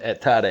run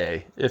at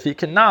Tadej. If he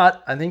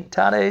cannot, I think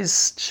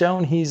Tadej's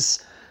shown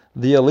he's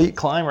the elite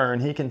climber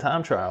and he can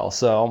time trial.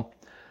 So,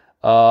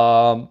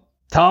 Tom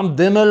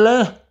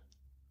Dumoulin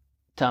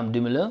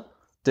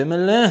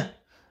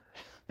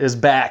is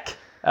back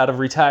out of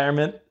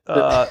retirement.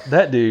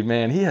 That dude,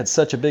 man, he had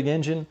such a big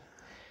engine.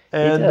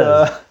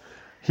 And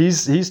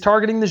he's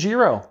targeting the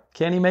Giro.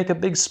 Can he make a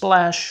big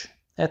splash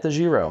at the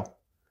Giro?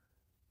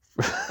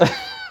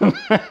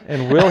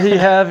 And will he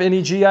have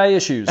any GI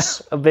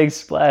issues? A big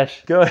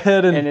splash. Go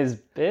ahead and in his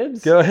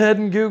bibs. Go ahead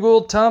and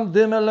Google Tom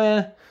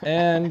Dumoulin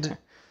and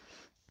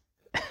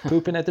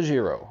pooping at the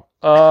Giro.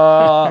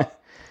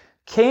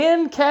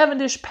 Can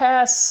Cavendish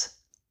pass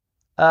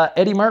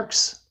Eddie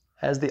Merckx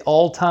as the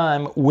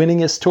all-time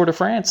winningest Tour de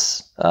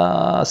France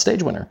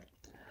stage winner?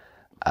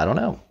 I don't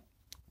know.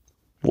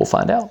 We'll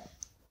find out.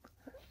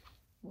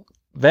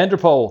 Van der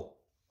Poel.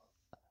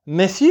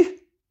 Monsieur?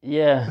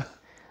 Yeah.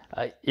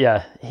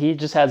 He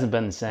just hasn't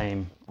been the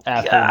same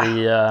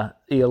after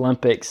the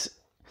Olympics.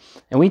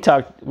 And we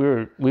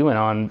went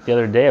on the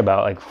other day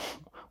about, like,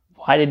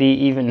 why did he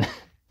even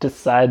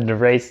decide to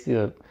race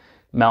the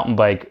mountain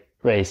bike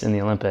race in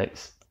the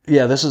Olympics.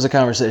 Yeah, this was a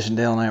conversation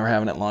Dale and I were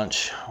having at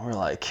lunch. We're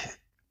like,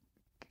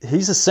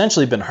 he's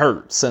essentially been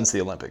hurt since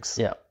the Olympics.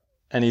 Yeah.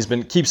 And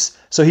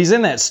so he's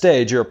in that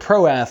stage. You're a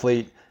pro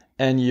athlete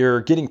and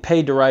you're getting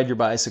paid to ride your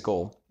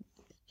bicycle.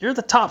 You're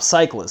the top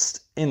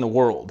cyclist in the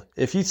world.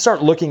 If you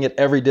start looking at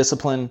every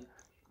discipline,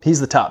 he's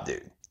the top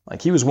dude.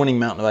 Like, he was winning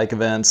mountain bike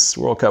events,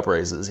 World Cup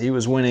races. He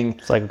was winning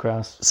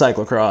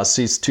cyclocross.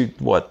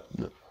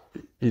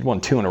 He'd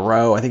won 2 in a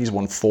row. I think he's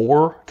won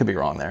 4. Could be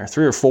wrong there.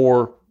 3 or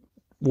 4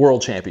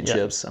 world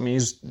championships. Yeah. I mean,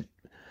 he's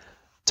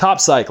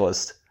top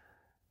cyclist.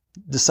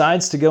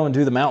 Decides to go and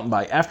do the mountain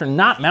bike after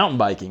not mountain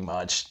biking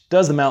much.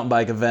 Does the mountain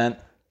bike event.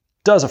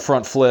 Does a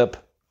front flip.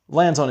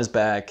 Lands on his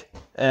back.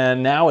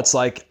 And now it's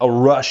like a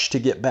rush to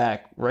get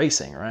back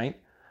racing, right?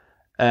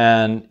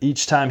 And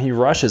each time he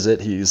rushes it,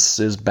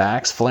 his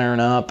back's flaring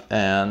up,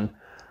 and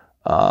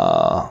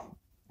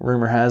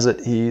rumor has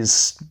it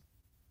he's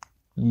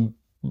going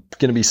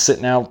to be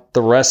sitting out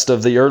the rest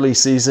of the early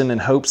season in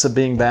hopes of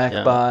being back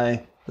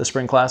by the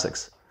Spring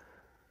Classics.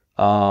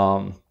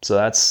 So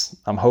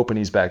I'm hoping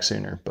he's back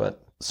sooner.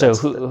 But so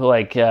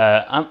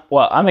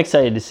I'm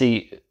excited to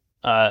see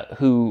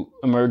who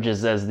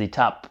emerges as the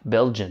top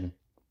Belgian.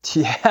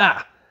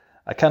 Yeah,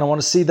 I kind of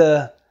want to see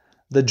the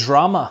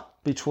drama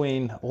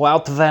between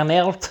Wout van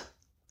Aert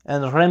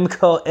and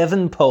Remco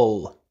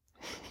Evenepoel.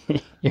 I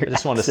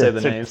just wanted to say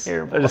the names.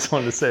 Terrible. I just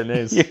wanted to say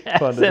names. Your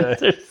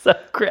accents are so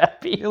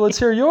crappy. Yeah, let's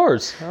hear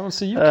yours. I don't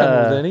see you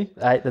coming with any.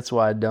 That's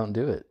why I don't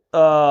do it.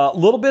 A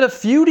little bit of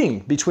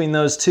feuding between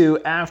those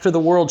two after the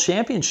World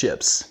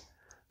Championships.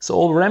 So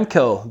old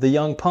Remco, the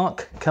young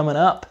punk, coming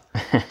up,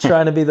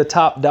 trying to be the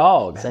top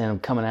dog. Saying I'm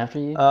coming after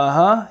you?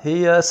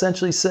 He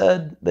essentially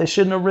said they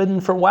shouldn't have ridden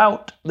for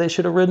Wout. They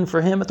should have ridden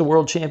for him at the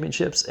World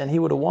Championships, and he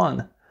would have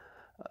won.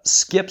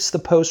 Skips the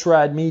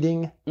post-ride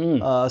meeting.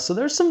 So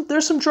there's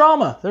some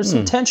drama. There's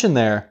some tension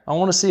there. I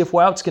want to see if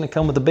Wout's going to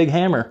come with a big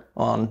hammer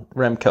on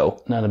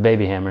Remco. Not a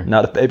baby hammer.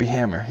 Not a baby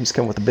hammer. He's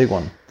coming with a big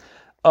one.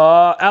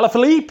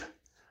 Alaphilippe.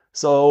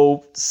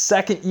 So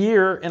second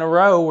year in a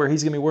row where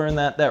he's going to be wearing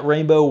that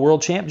rainbow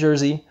world champ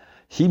jersey.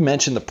 He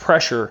mentioned the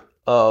pressure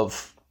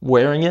of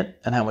wearing it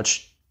and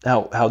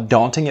how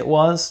daunting it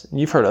was. And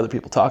you've heard other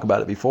people talk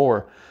about it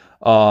before.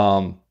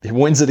 He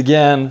wins it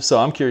again. So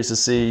I'm curious to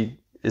see,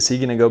 is he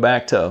going to go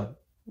back to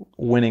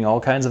winning all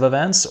kinds of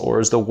events,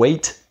 or is the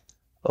weight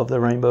of the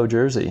rainbow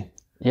jersey?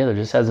 Yeah, there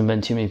just hasn't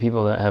been too many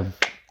people that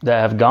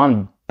have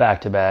gone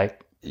back to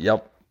back.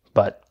 Yep.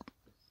 But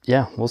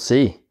yeah, we'll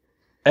see.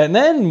 And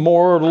then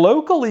more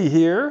locally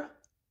here,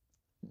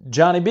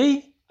 Johnny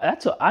B.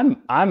 That's what I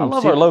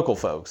love our local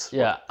folks.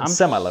 Yeah, I'm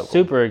semi-local.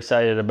 Super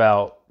excited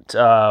about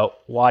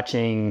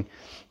watching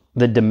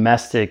the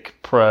domestic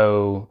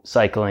pro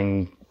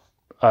cycling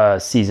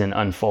season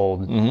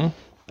unfold.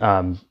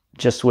 Mm-hmm.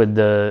 Just with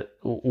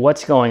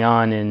what's going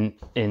on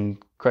in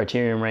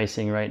criterium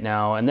racing right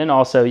now, and then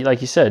also,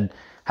 like you said,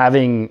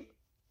 having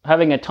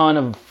a ton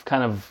of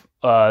kind of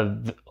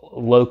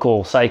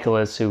local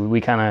cyclists who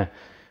we kind of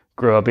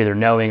grew up either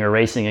knowing or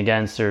racing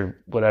against or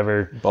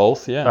whatever.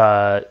 Both,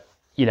 yeah.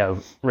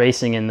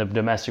 Racing in the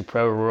domestic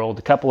pro world.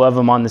 A couple of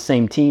them on the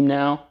same team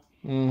now.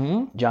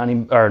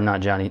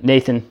 Mm-hmm.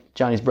 Nathan,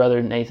 Johnny's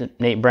brother,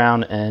 Nate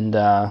Brown,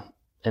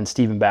 and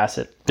Stephen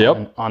Bassett.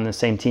 Yep. On the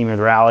same team with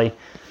Rally.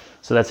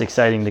 So that's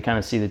exciting to kind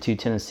of see the two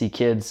Tennessee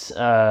kids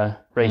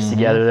race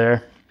together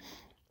there.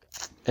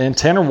 And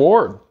Tanner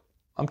Ward,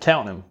 I'm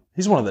counting him.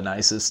 He's one of the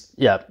nicest,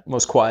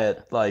 most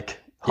quiet,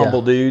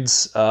 humble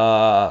dudes.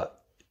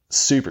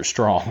 Super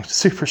strong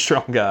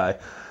guy.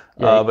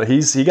 Yeah, but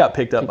he got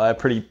picked up by a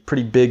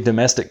pretty big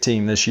domestic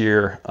team this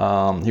year.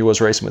 He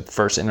was racing with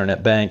First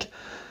Internet Bank.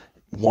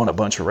 Won a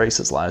bunch of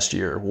races last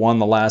year. Won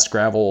the last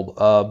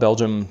gravel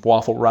Belgium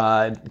waffle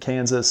ride in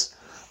Kansas.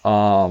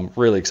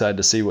 Really excited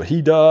to see what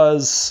he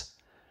does.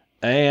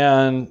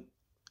 And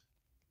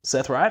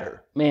Seth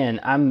Ryder. Man,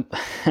 I'm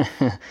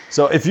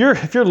So if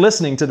you're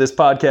listening to this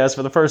podcast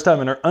for the first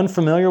time and are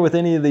unfamiliar with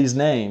any of these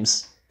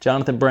names,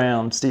 Jonathan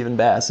Brown, Stephen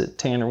Bassett,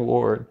 Tanner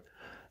Ward,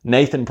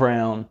 Nathan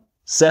Brown,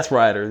 Seth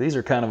Ryder, these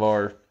are kind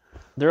of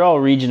they're all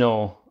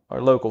regional, our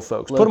local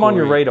folks. Put them on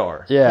your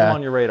radar. Yeah. Put them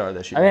on your radar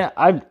this year.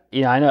 I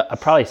mean, I know I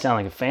probably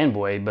sound like a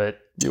fanboy, but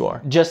you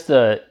are. Just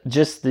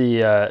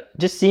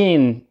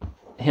seeing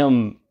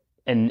him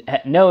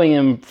and knowing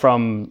him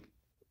from,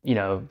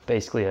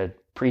 basically a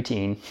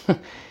preteen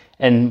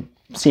and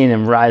seeing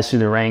him rise through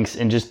the ranks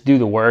and just do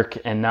the work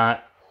and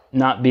not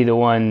be the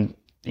one,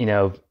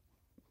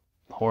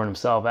 pouring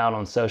himself out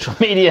on social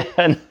media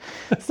and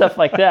stuff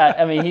like that.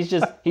 I mean,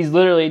 he's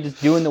literally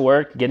just doing the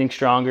work, getting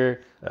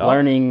stronger,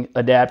 learning,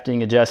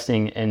 adapting,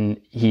 adjusting, and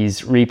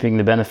he's reaping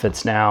the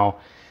benefits now.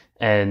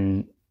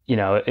 And,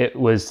 it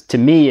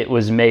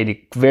was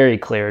made very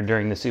clear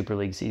during the Super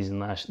League season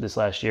this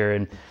last year.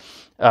 And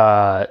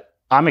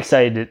I'm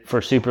excited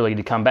for Super League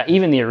to come back.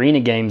 Even the arena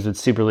games with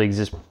Super Leagues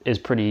is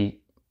pretty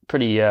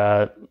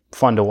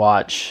fun to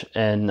watch.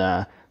 And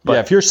but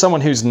if you're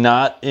someone who's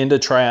not into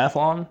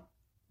triathlon,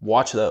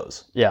 watch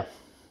those. Yeah.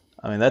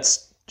 I mean,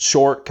 that's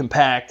short,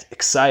 compact,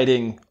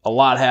 exciting, a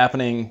lot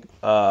happening.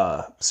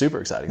 Super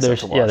exciting stuff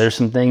to watch. There's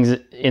some things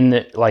in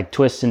the like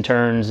twists and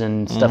turns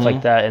and stuff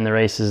like that in the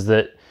races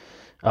that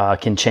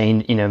can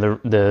change.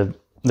 The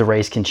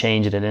race can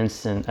change at an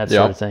instant. That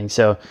sort of thing.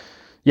 So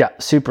yeah,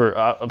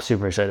 I'm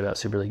super excited about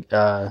Super League.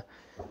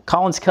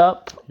 Collins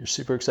Cup. You're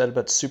super excited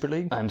about Super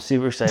League? I'm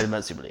super excited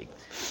about Super League.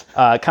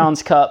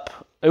 Collins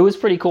Cup. It was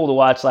pretty cool to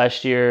watch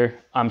last year.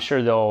 I'm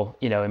sure they'll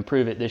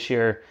improve it this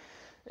year.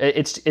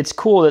 It's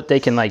cool that they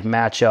can like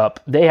match up.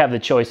 They have the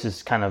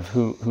choices kind of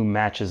who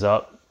matches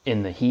up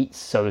in the heats.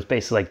 So there's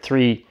basically like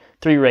three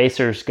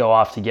racers go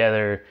off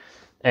together,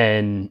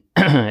 and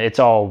it's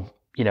all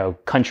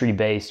country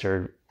based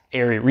or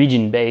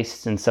region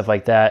based and stuff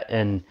like that.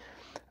 And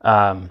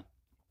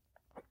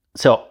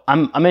so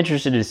I'm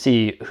interested to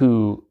see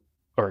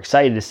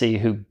excited to see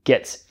who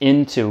gets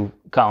into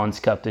Collins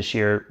Cup this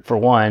year for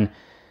one,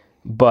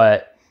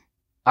 but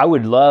I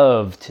would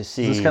love to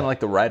see. Is this kind of like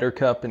the Ryder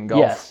Cup in golf?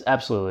 Yes,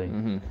 absolutely.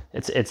 Mm-hmm.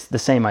 It's the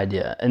same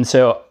idea, and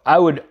so I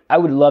would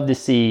love to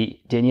see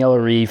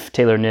Daniela Reef,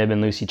 Taylor Knibb,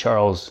 and Lucy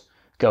Charles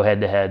go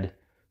head to head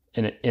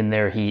in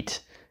their heat,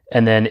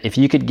 and then if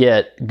you could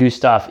get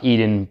Gustav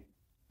Iden,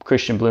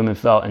 Christian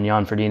Blumenfeld, and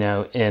Jan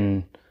Frodeno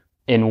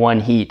in one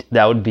heat,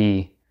 that would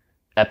be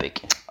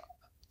epic.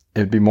 It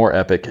would be more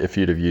epic if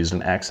you'd have used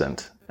an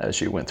accent as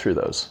you went through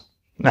those.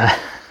 I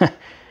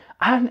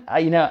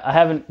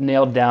haven't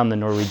nailed down the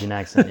Norwegian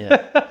accent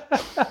yet.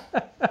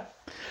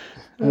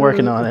 I'm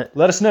working on it.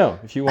 Let us know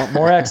if you want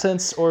more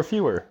accents or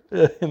fewer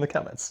in the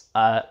comments.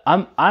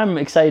 I'm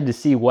excited to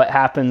see what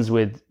happens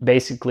with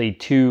basically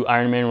 2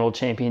 Ironman World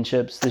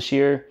Championships this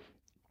year,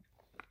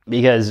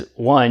 because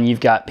one, you've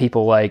got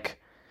people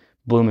like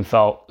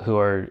Blumenfeld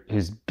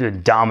who's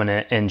been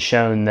dominant and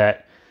shown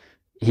that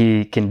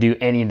he can do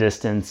any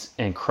distance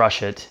and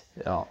crush it.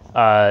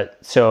 Yeah.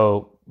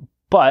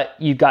 But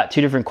you've got 2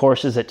 different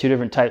courses at 2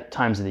 different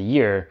times of the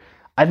year.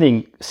 I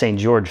think St.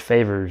 George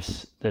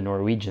favors the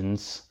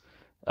Norwegians.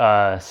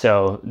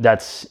 So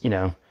that's,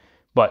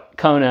 but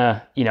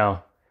Kona,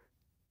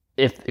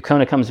 if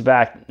Kona comes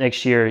back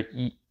next year,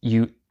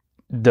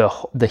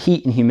 the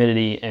heat and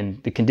humidity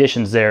and the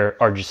conditions there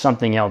are just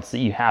something else that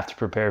you have to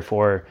prepare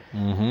for,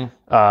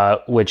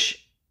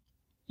 which,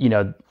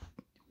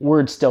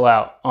 word's still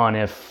out on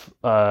if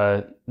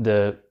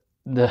the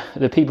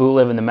people who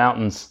live in the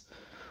mountains,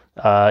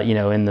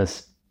 in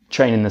this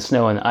train in the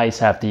snow and ice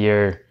half the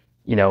year,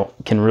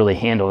 can really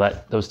handle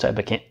those type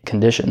of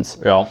conditions.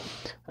 Yeah.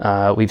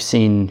 We've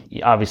seen,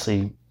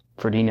 obviously,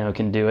 Frodeno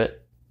can do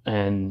it,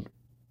 and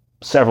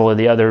several of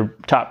the other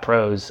top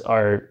pros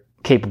are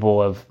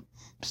capable of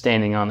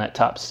standing on that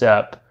top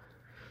step,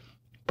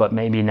 but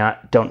maybe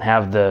don't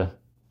have the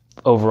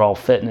overall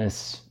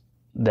fitness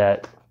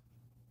that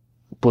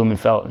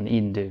Blumenfeld and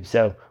Eden do.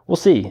 So we'll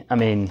see. I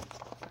mean,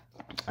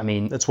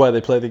 that's why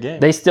they play the game.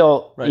 They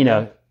still,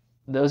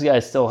 those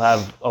guys still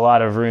have a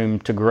lot of room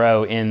to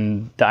grow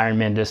in the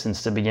Ironman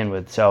distance to begin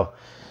with. So,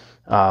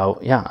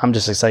 I'm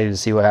just excited to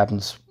see what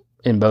happens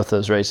in both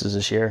those races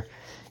this year.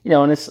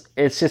 And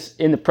it's just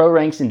in the pro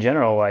ranks in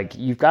general. Like,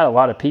 you've got a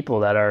lot of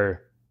people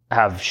that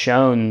have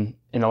shown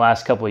in the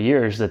last couple of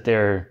years that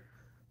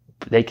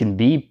they can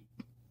be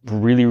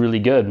really, really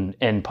good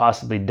and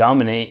possibly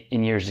dominate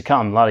in years to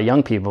come. A lot of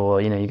young people.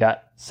 You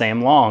got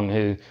Sam Long,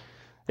 who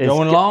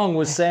going long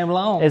with Sam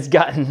Long. It's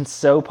gotten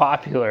so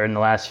popular in the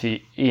last few,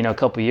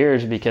 couple of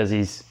years because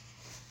he's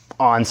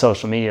on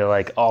social media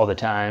like all the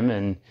time,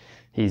 and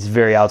he's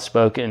very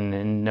outspoken,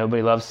 and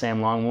nobody loves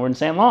Sam Long more than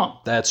Sam Long.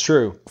 That's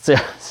true.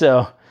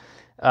 So,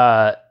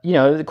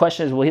 the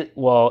question is,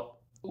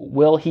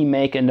 will he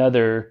make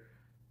another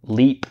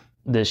leap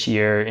this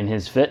year in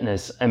his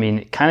fitness? I mean,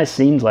 it kind of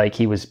seems like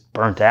he was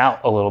burnt out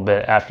a little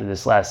bit after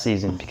this last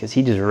season because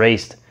he just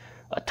raced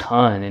a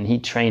ton and he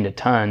trained a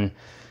ton.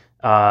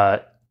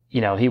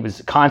 He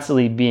was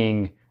constantly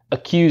being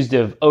accused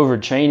of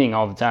overtraining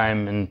all the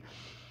time. And,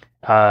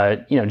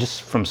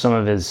 just from some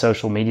of his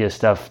social media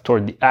stuff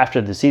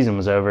after the season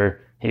was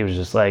over, he was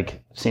just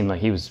seemed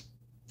like he was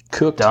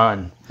cooked,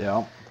 done.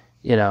 Yeah.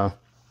 And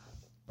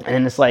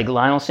then it's like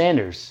Lionel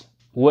Sanders.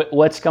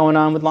 What's going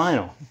on with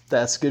Lionel?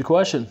 That's a good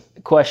question.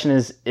 The question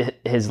is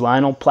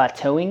Lionel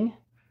plateauing,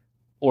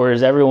 or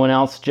is everyone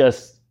else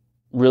just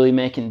really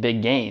making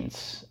big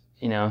gains?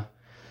 He's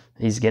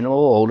getting a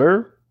little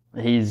older.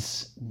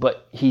 He's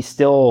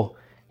still,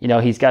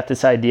 he's got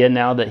this idea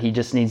now that he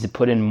just needs to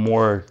put in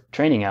more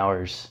training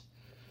hours.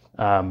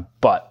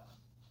 But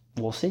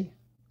we'll see.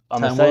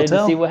 I'm excited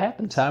to see what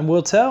happens. Time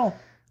will tell.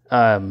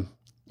 And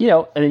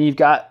then you've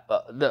got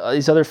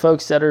these other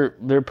folks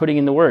they're putting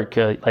in the work.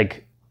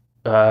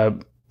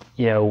 One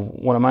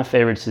of my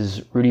favorites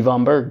is Rudy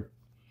Von Berg.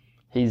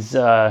 He's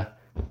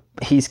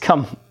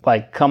come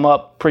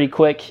up pretty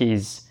quick.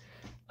 He's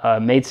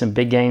made some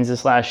big gains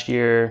this last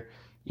year.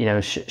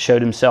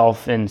 Showed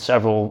himself in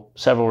several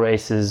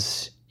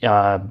races.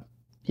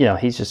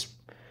 He's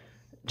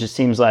just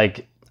seems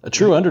like a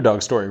true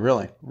underdog story,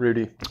 really,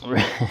 Rudy.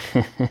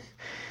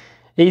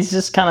 He's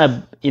just kind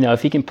of,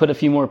 if he can put a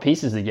few more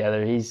pieces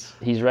together,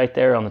 he's right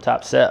there on the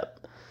top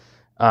step.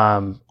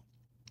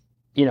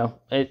 you know,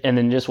 and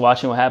then just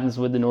watching what happens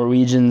with the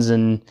Norwegians.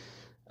 And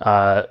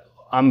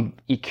I'm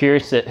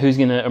curious at who's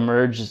going to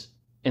emerge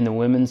in the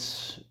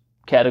women's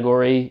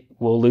category.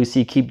 Will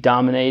Lucy keep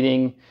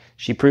dominating?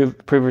 She prove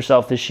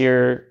herself this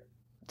year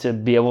to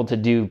be able to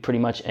do pretty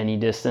much any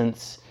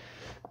distance.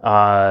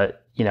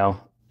 You know,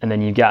 and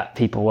then you've got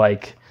people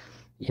like,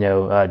 you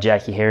know,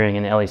 Jackie Herring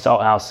and Ellie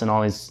Salthouse and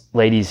all these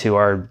ladies who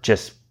are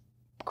just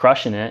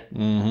crushing it.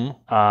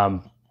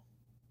 Mm-hmm.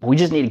 We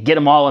just need to get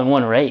them all in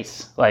one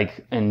race,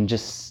 like, and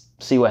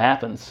just see what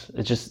happens.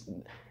 It's just,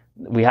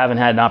 we haven't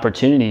had an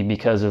opportunity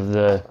because of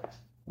the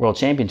World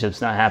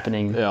Championships not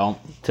happening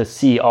to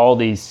see all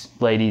these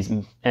ladies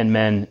and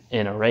men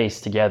in a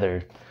race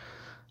together.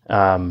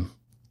 And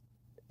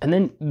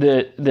then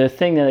the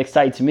thing that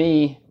excites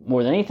me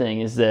more than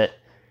anything is that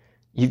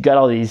you've got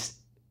all these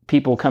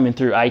people coming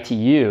through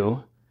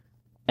ITU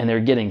and they're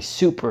getting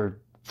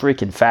super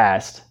freaking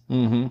fast.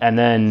 Mm-hmm. And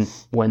then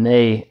when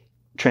they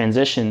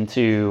transition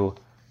to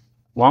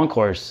long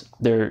course,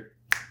 they're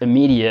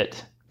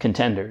immediate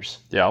contenders.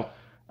 Yeah.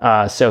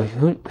 So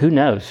who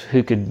knows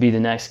who could be the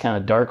next kind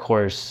of dark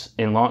horse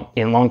in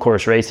long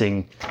course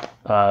racing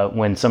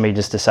when somebody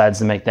just decides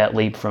to make that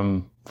leap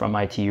from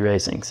ITU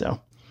racing. So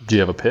do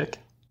you have a pick?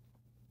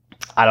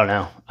 I don't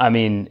know. I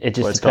mean, it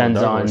just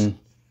depends on horse.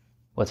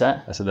 What's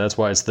that? I said that's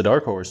why it's the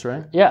dark horse,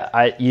 right?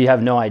 Yeah, you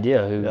have no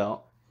idea who. Yeah.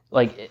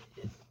 Like,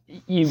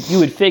 you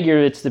would figure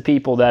it's the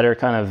people that are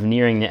kind of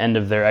nearing the end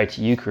of their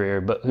ITU career,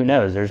 but who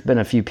knows? There's been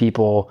a few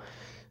people,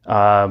 you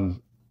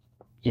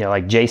know,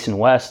 like Jason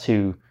West,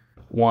 who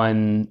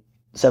won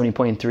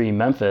 70.3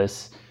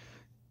 Memphis.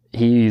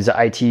 He's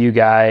an ITU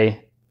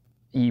guy.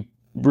 You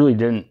really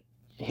didn't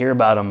hear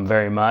about him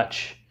very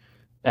much,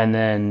 and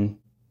then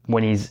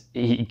when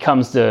he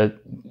comes to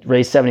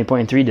race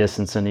 70.3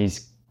 distance and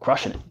he's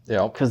crushing it.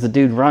 Yeah. Because the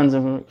dude runs a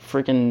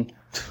freaking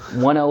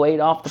 108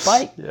 off the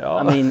bike. Yeah.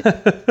 I mean,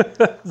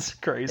 it's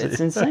crazy.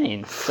 it's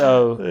insane.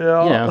 So,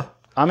 Yeah. you know,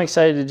 I'm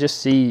excited to just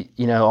see,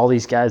 you know, all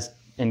these guys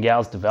and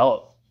gals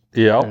develop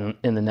in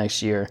the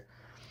next year.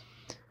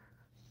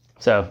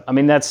 So, I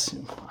mean, I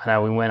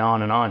know we went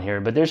on and on here,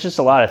 but there's just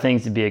a lot of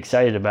things to be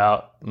excited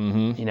about,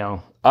 you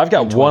know. I've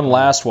got one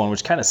last one,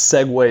 which kind of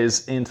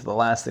segues into the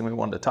last thing we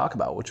wanted to talk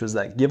about, which was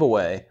that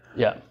giveaway.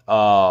 Yeah.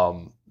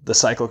 The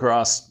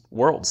cyclocross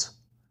worlds.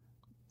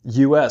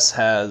 U.S.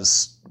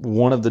 has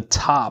one of the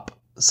top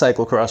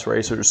cyclocross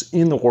racers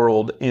in the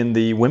world in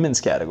the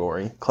women's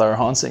category, Clara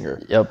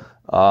Honsinger. Yep.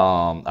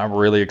 I'm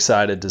really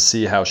excited to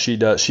see how she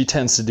does. She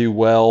tends to do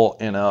well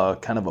in a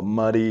kind of a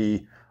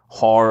muddy,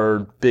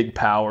 hard, big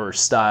power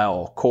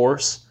style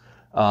course.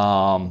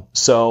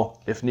 So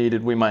if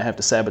needed, we might have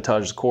to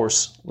sabotage the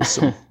course with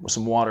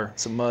some water,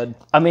 some mud.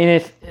 I mean,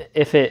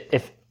 if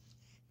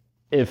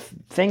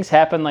things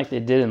happen like they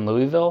did in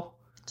Louisville,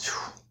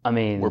 I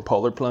mean, We're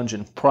polar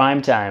plunging.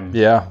 prime time.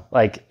 Yeah.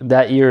 Like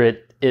that year,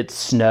 it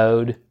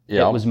snowed.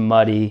 Yeah. It was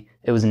muddy.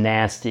 It was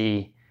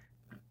nasty,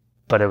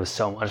 but it was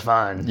so much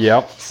fun.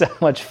 Yep. So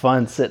much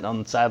fun sitting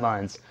on the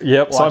sidelines.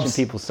 Yep. Watching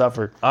people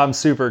suffer. I'm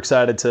super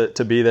excited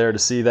to be there to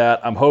see that.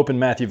 I'm hoping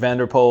Matthew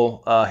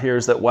Vanderpool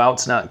hears that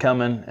Wout's not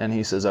coming, and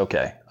he says,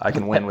 okay, I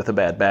can win with a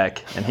bad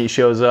back. And he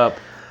shows up.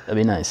 That'd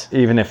be nice.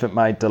 Even if it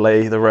might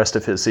delay the rest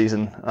of his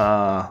season.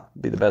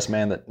 Be the best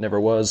man that never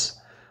was.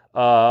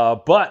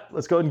 But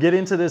let's go ahead and get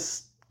into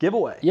this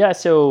giveaway. Yeah,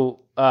 so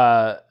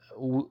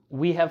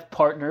we have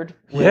partnered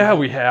We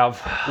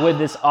have. with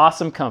this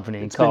awesome company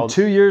It's been called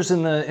 2 years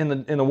in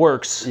the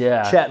works.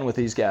 Yeah. Chatting with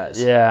these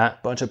guys. Yeah.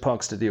 Bunch of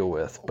punks to deal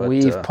with. But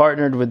We've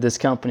partnered with this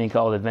company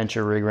called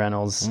Adventure Rig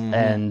Rentals,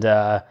 and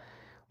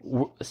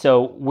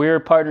so we're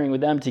partnering with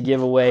them to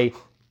give away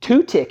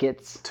 2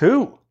 tickets,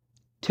 2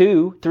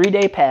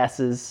 3-day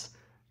passes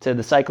to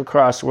the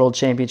Cyclocross World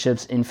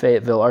Championships in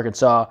Fayetteville,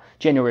 Arkansas,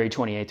 January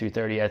 28th through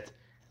 30th,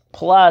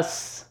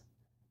 plus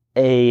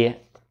a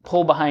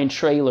pull-behind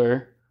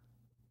trailer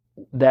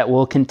that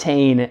will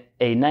contain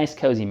a nice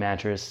cozy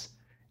mattress,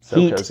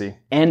 heat, cozy.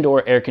 and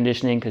or air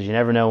conditioning, because you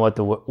never know what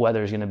the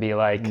weather is going to be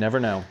like. Never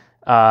know.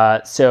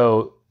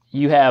 So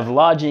you have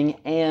lodging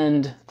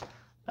and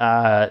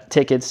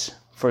tickets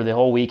for the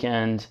whole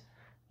weekend.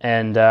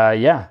 And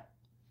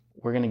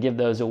we're going to give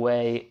those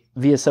away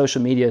via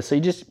social media. So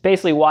you just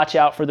basically watch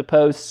out for the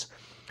posts.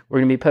 We're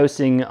going to be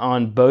posting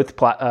on both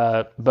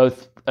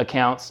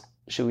accounts.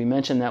 Should we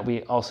mention that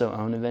we also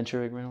own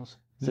Adventure Rig Rentals?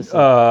 Is this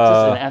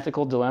an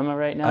ethical dilemma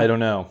right now? I don't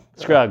know.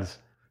 Scruggs.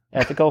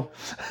 Ethical?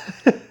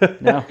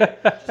 No?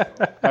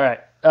 All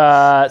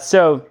right.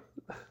 So,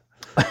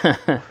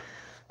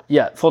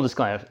 yeah, full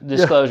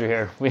disclosure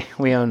here.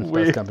 We own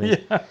both companies.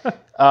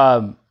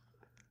 Yeah.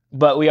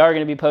 But we are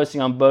going to be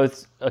posting on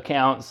both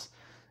accounts.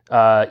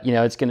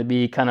 It's going to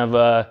be kind of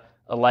a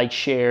like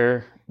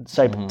share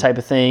type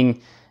of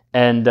thing.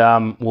 And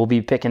we'll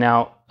be picking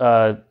out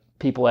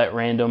people at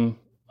random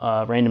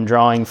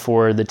drawing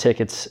for the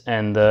tickets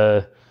and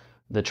the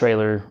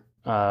trailer,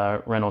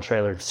 rental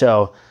trailer.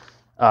 So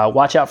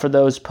watch out for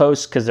those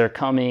posts because they're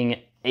coming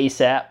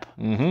ASAP.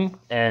 Mm-hmm.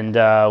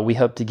 And we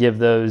hope to give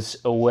those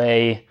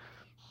away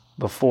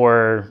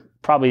before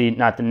probably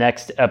not the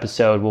next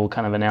episode, we'll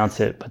kind of announce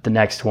it, but the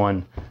next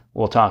one,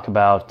 we'll talk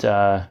about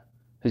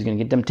who's going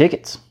to get them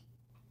tickets.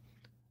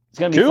 It's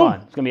going to be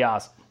fun. It's going to be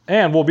awesome.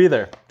 And we'll be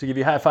there to give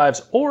you high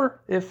fives. Or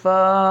if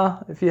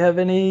you have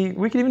any,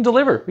 we can even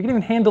deliver. We can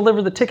even hand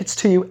deliver the tickets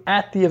to you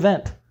at the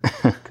event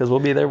because we'll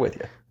be there with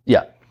you.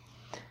 Yeah.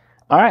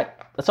 All right.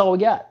 That's all we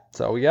got.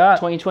 That's all we got.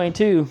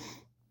 2022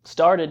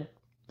 started.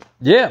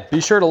 Yeah.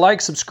 Be sure to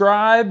like,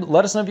 subscribe.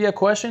 Let us know if you have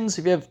questions.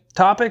 If you have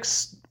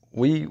topics,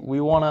 we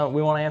want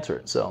to answer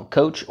it. So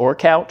Coach or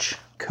couch.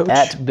 Coach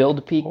at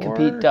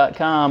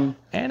buildpeakcompete.com.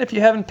 And if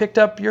you haven't picked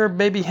up your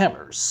baby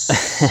hammers,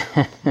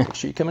 make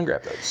sure you come and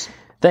grab those.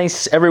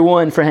 Thanks,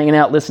 everyone, for hanging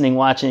out, listening,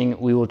 watching.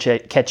 We will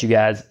catch you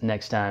guys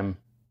next time.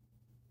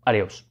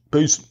 Adios.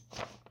 Peace.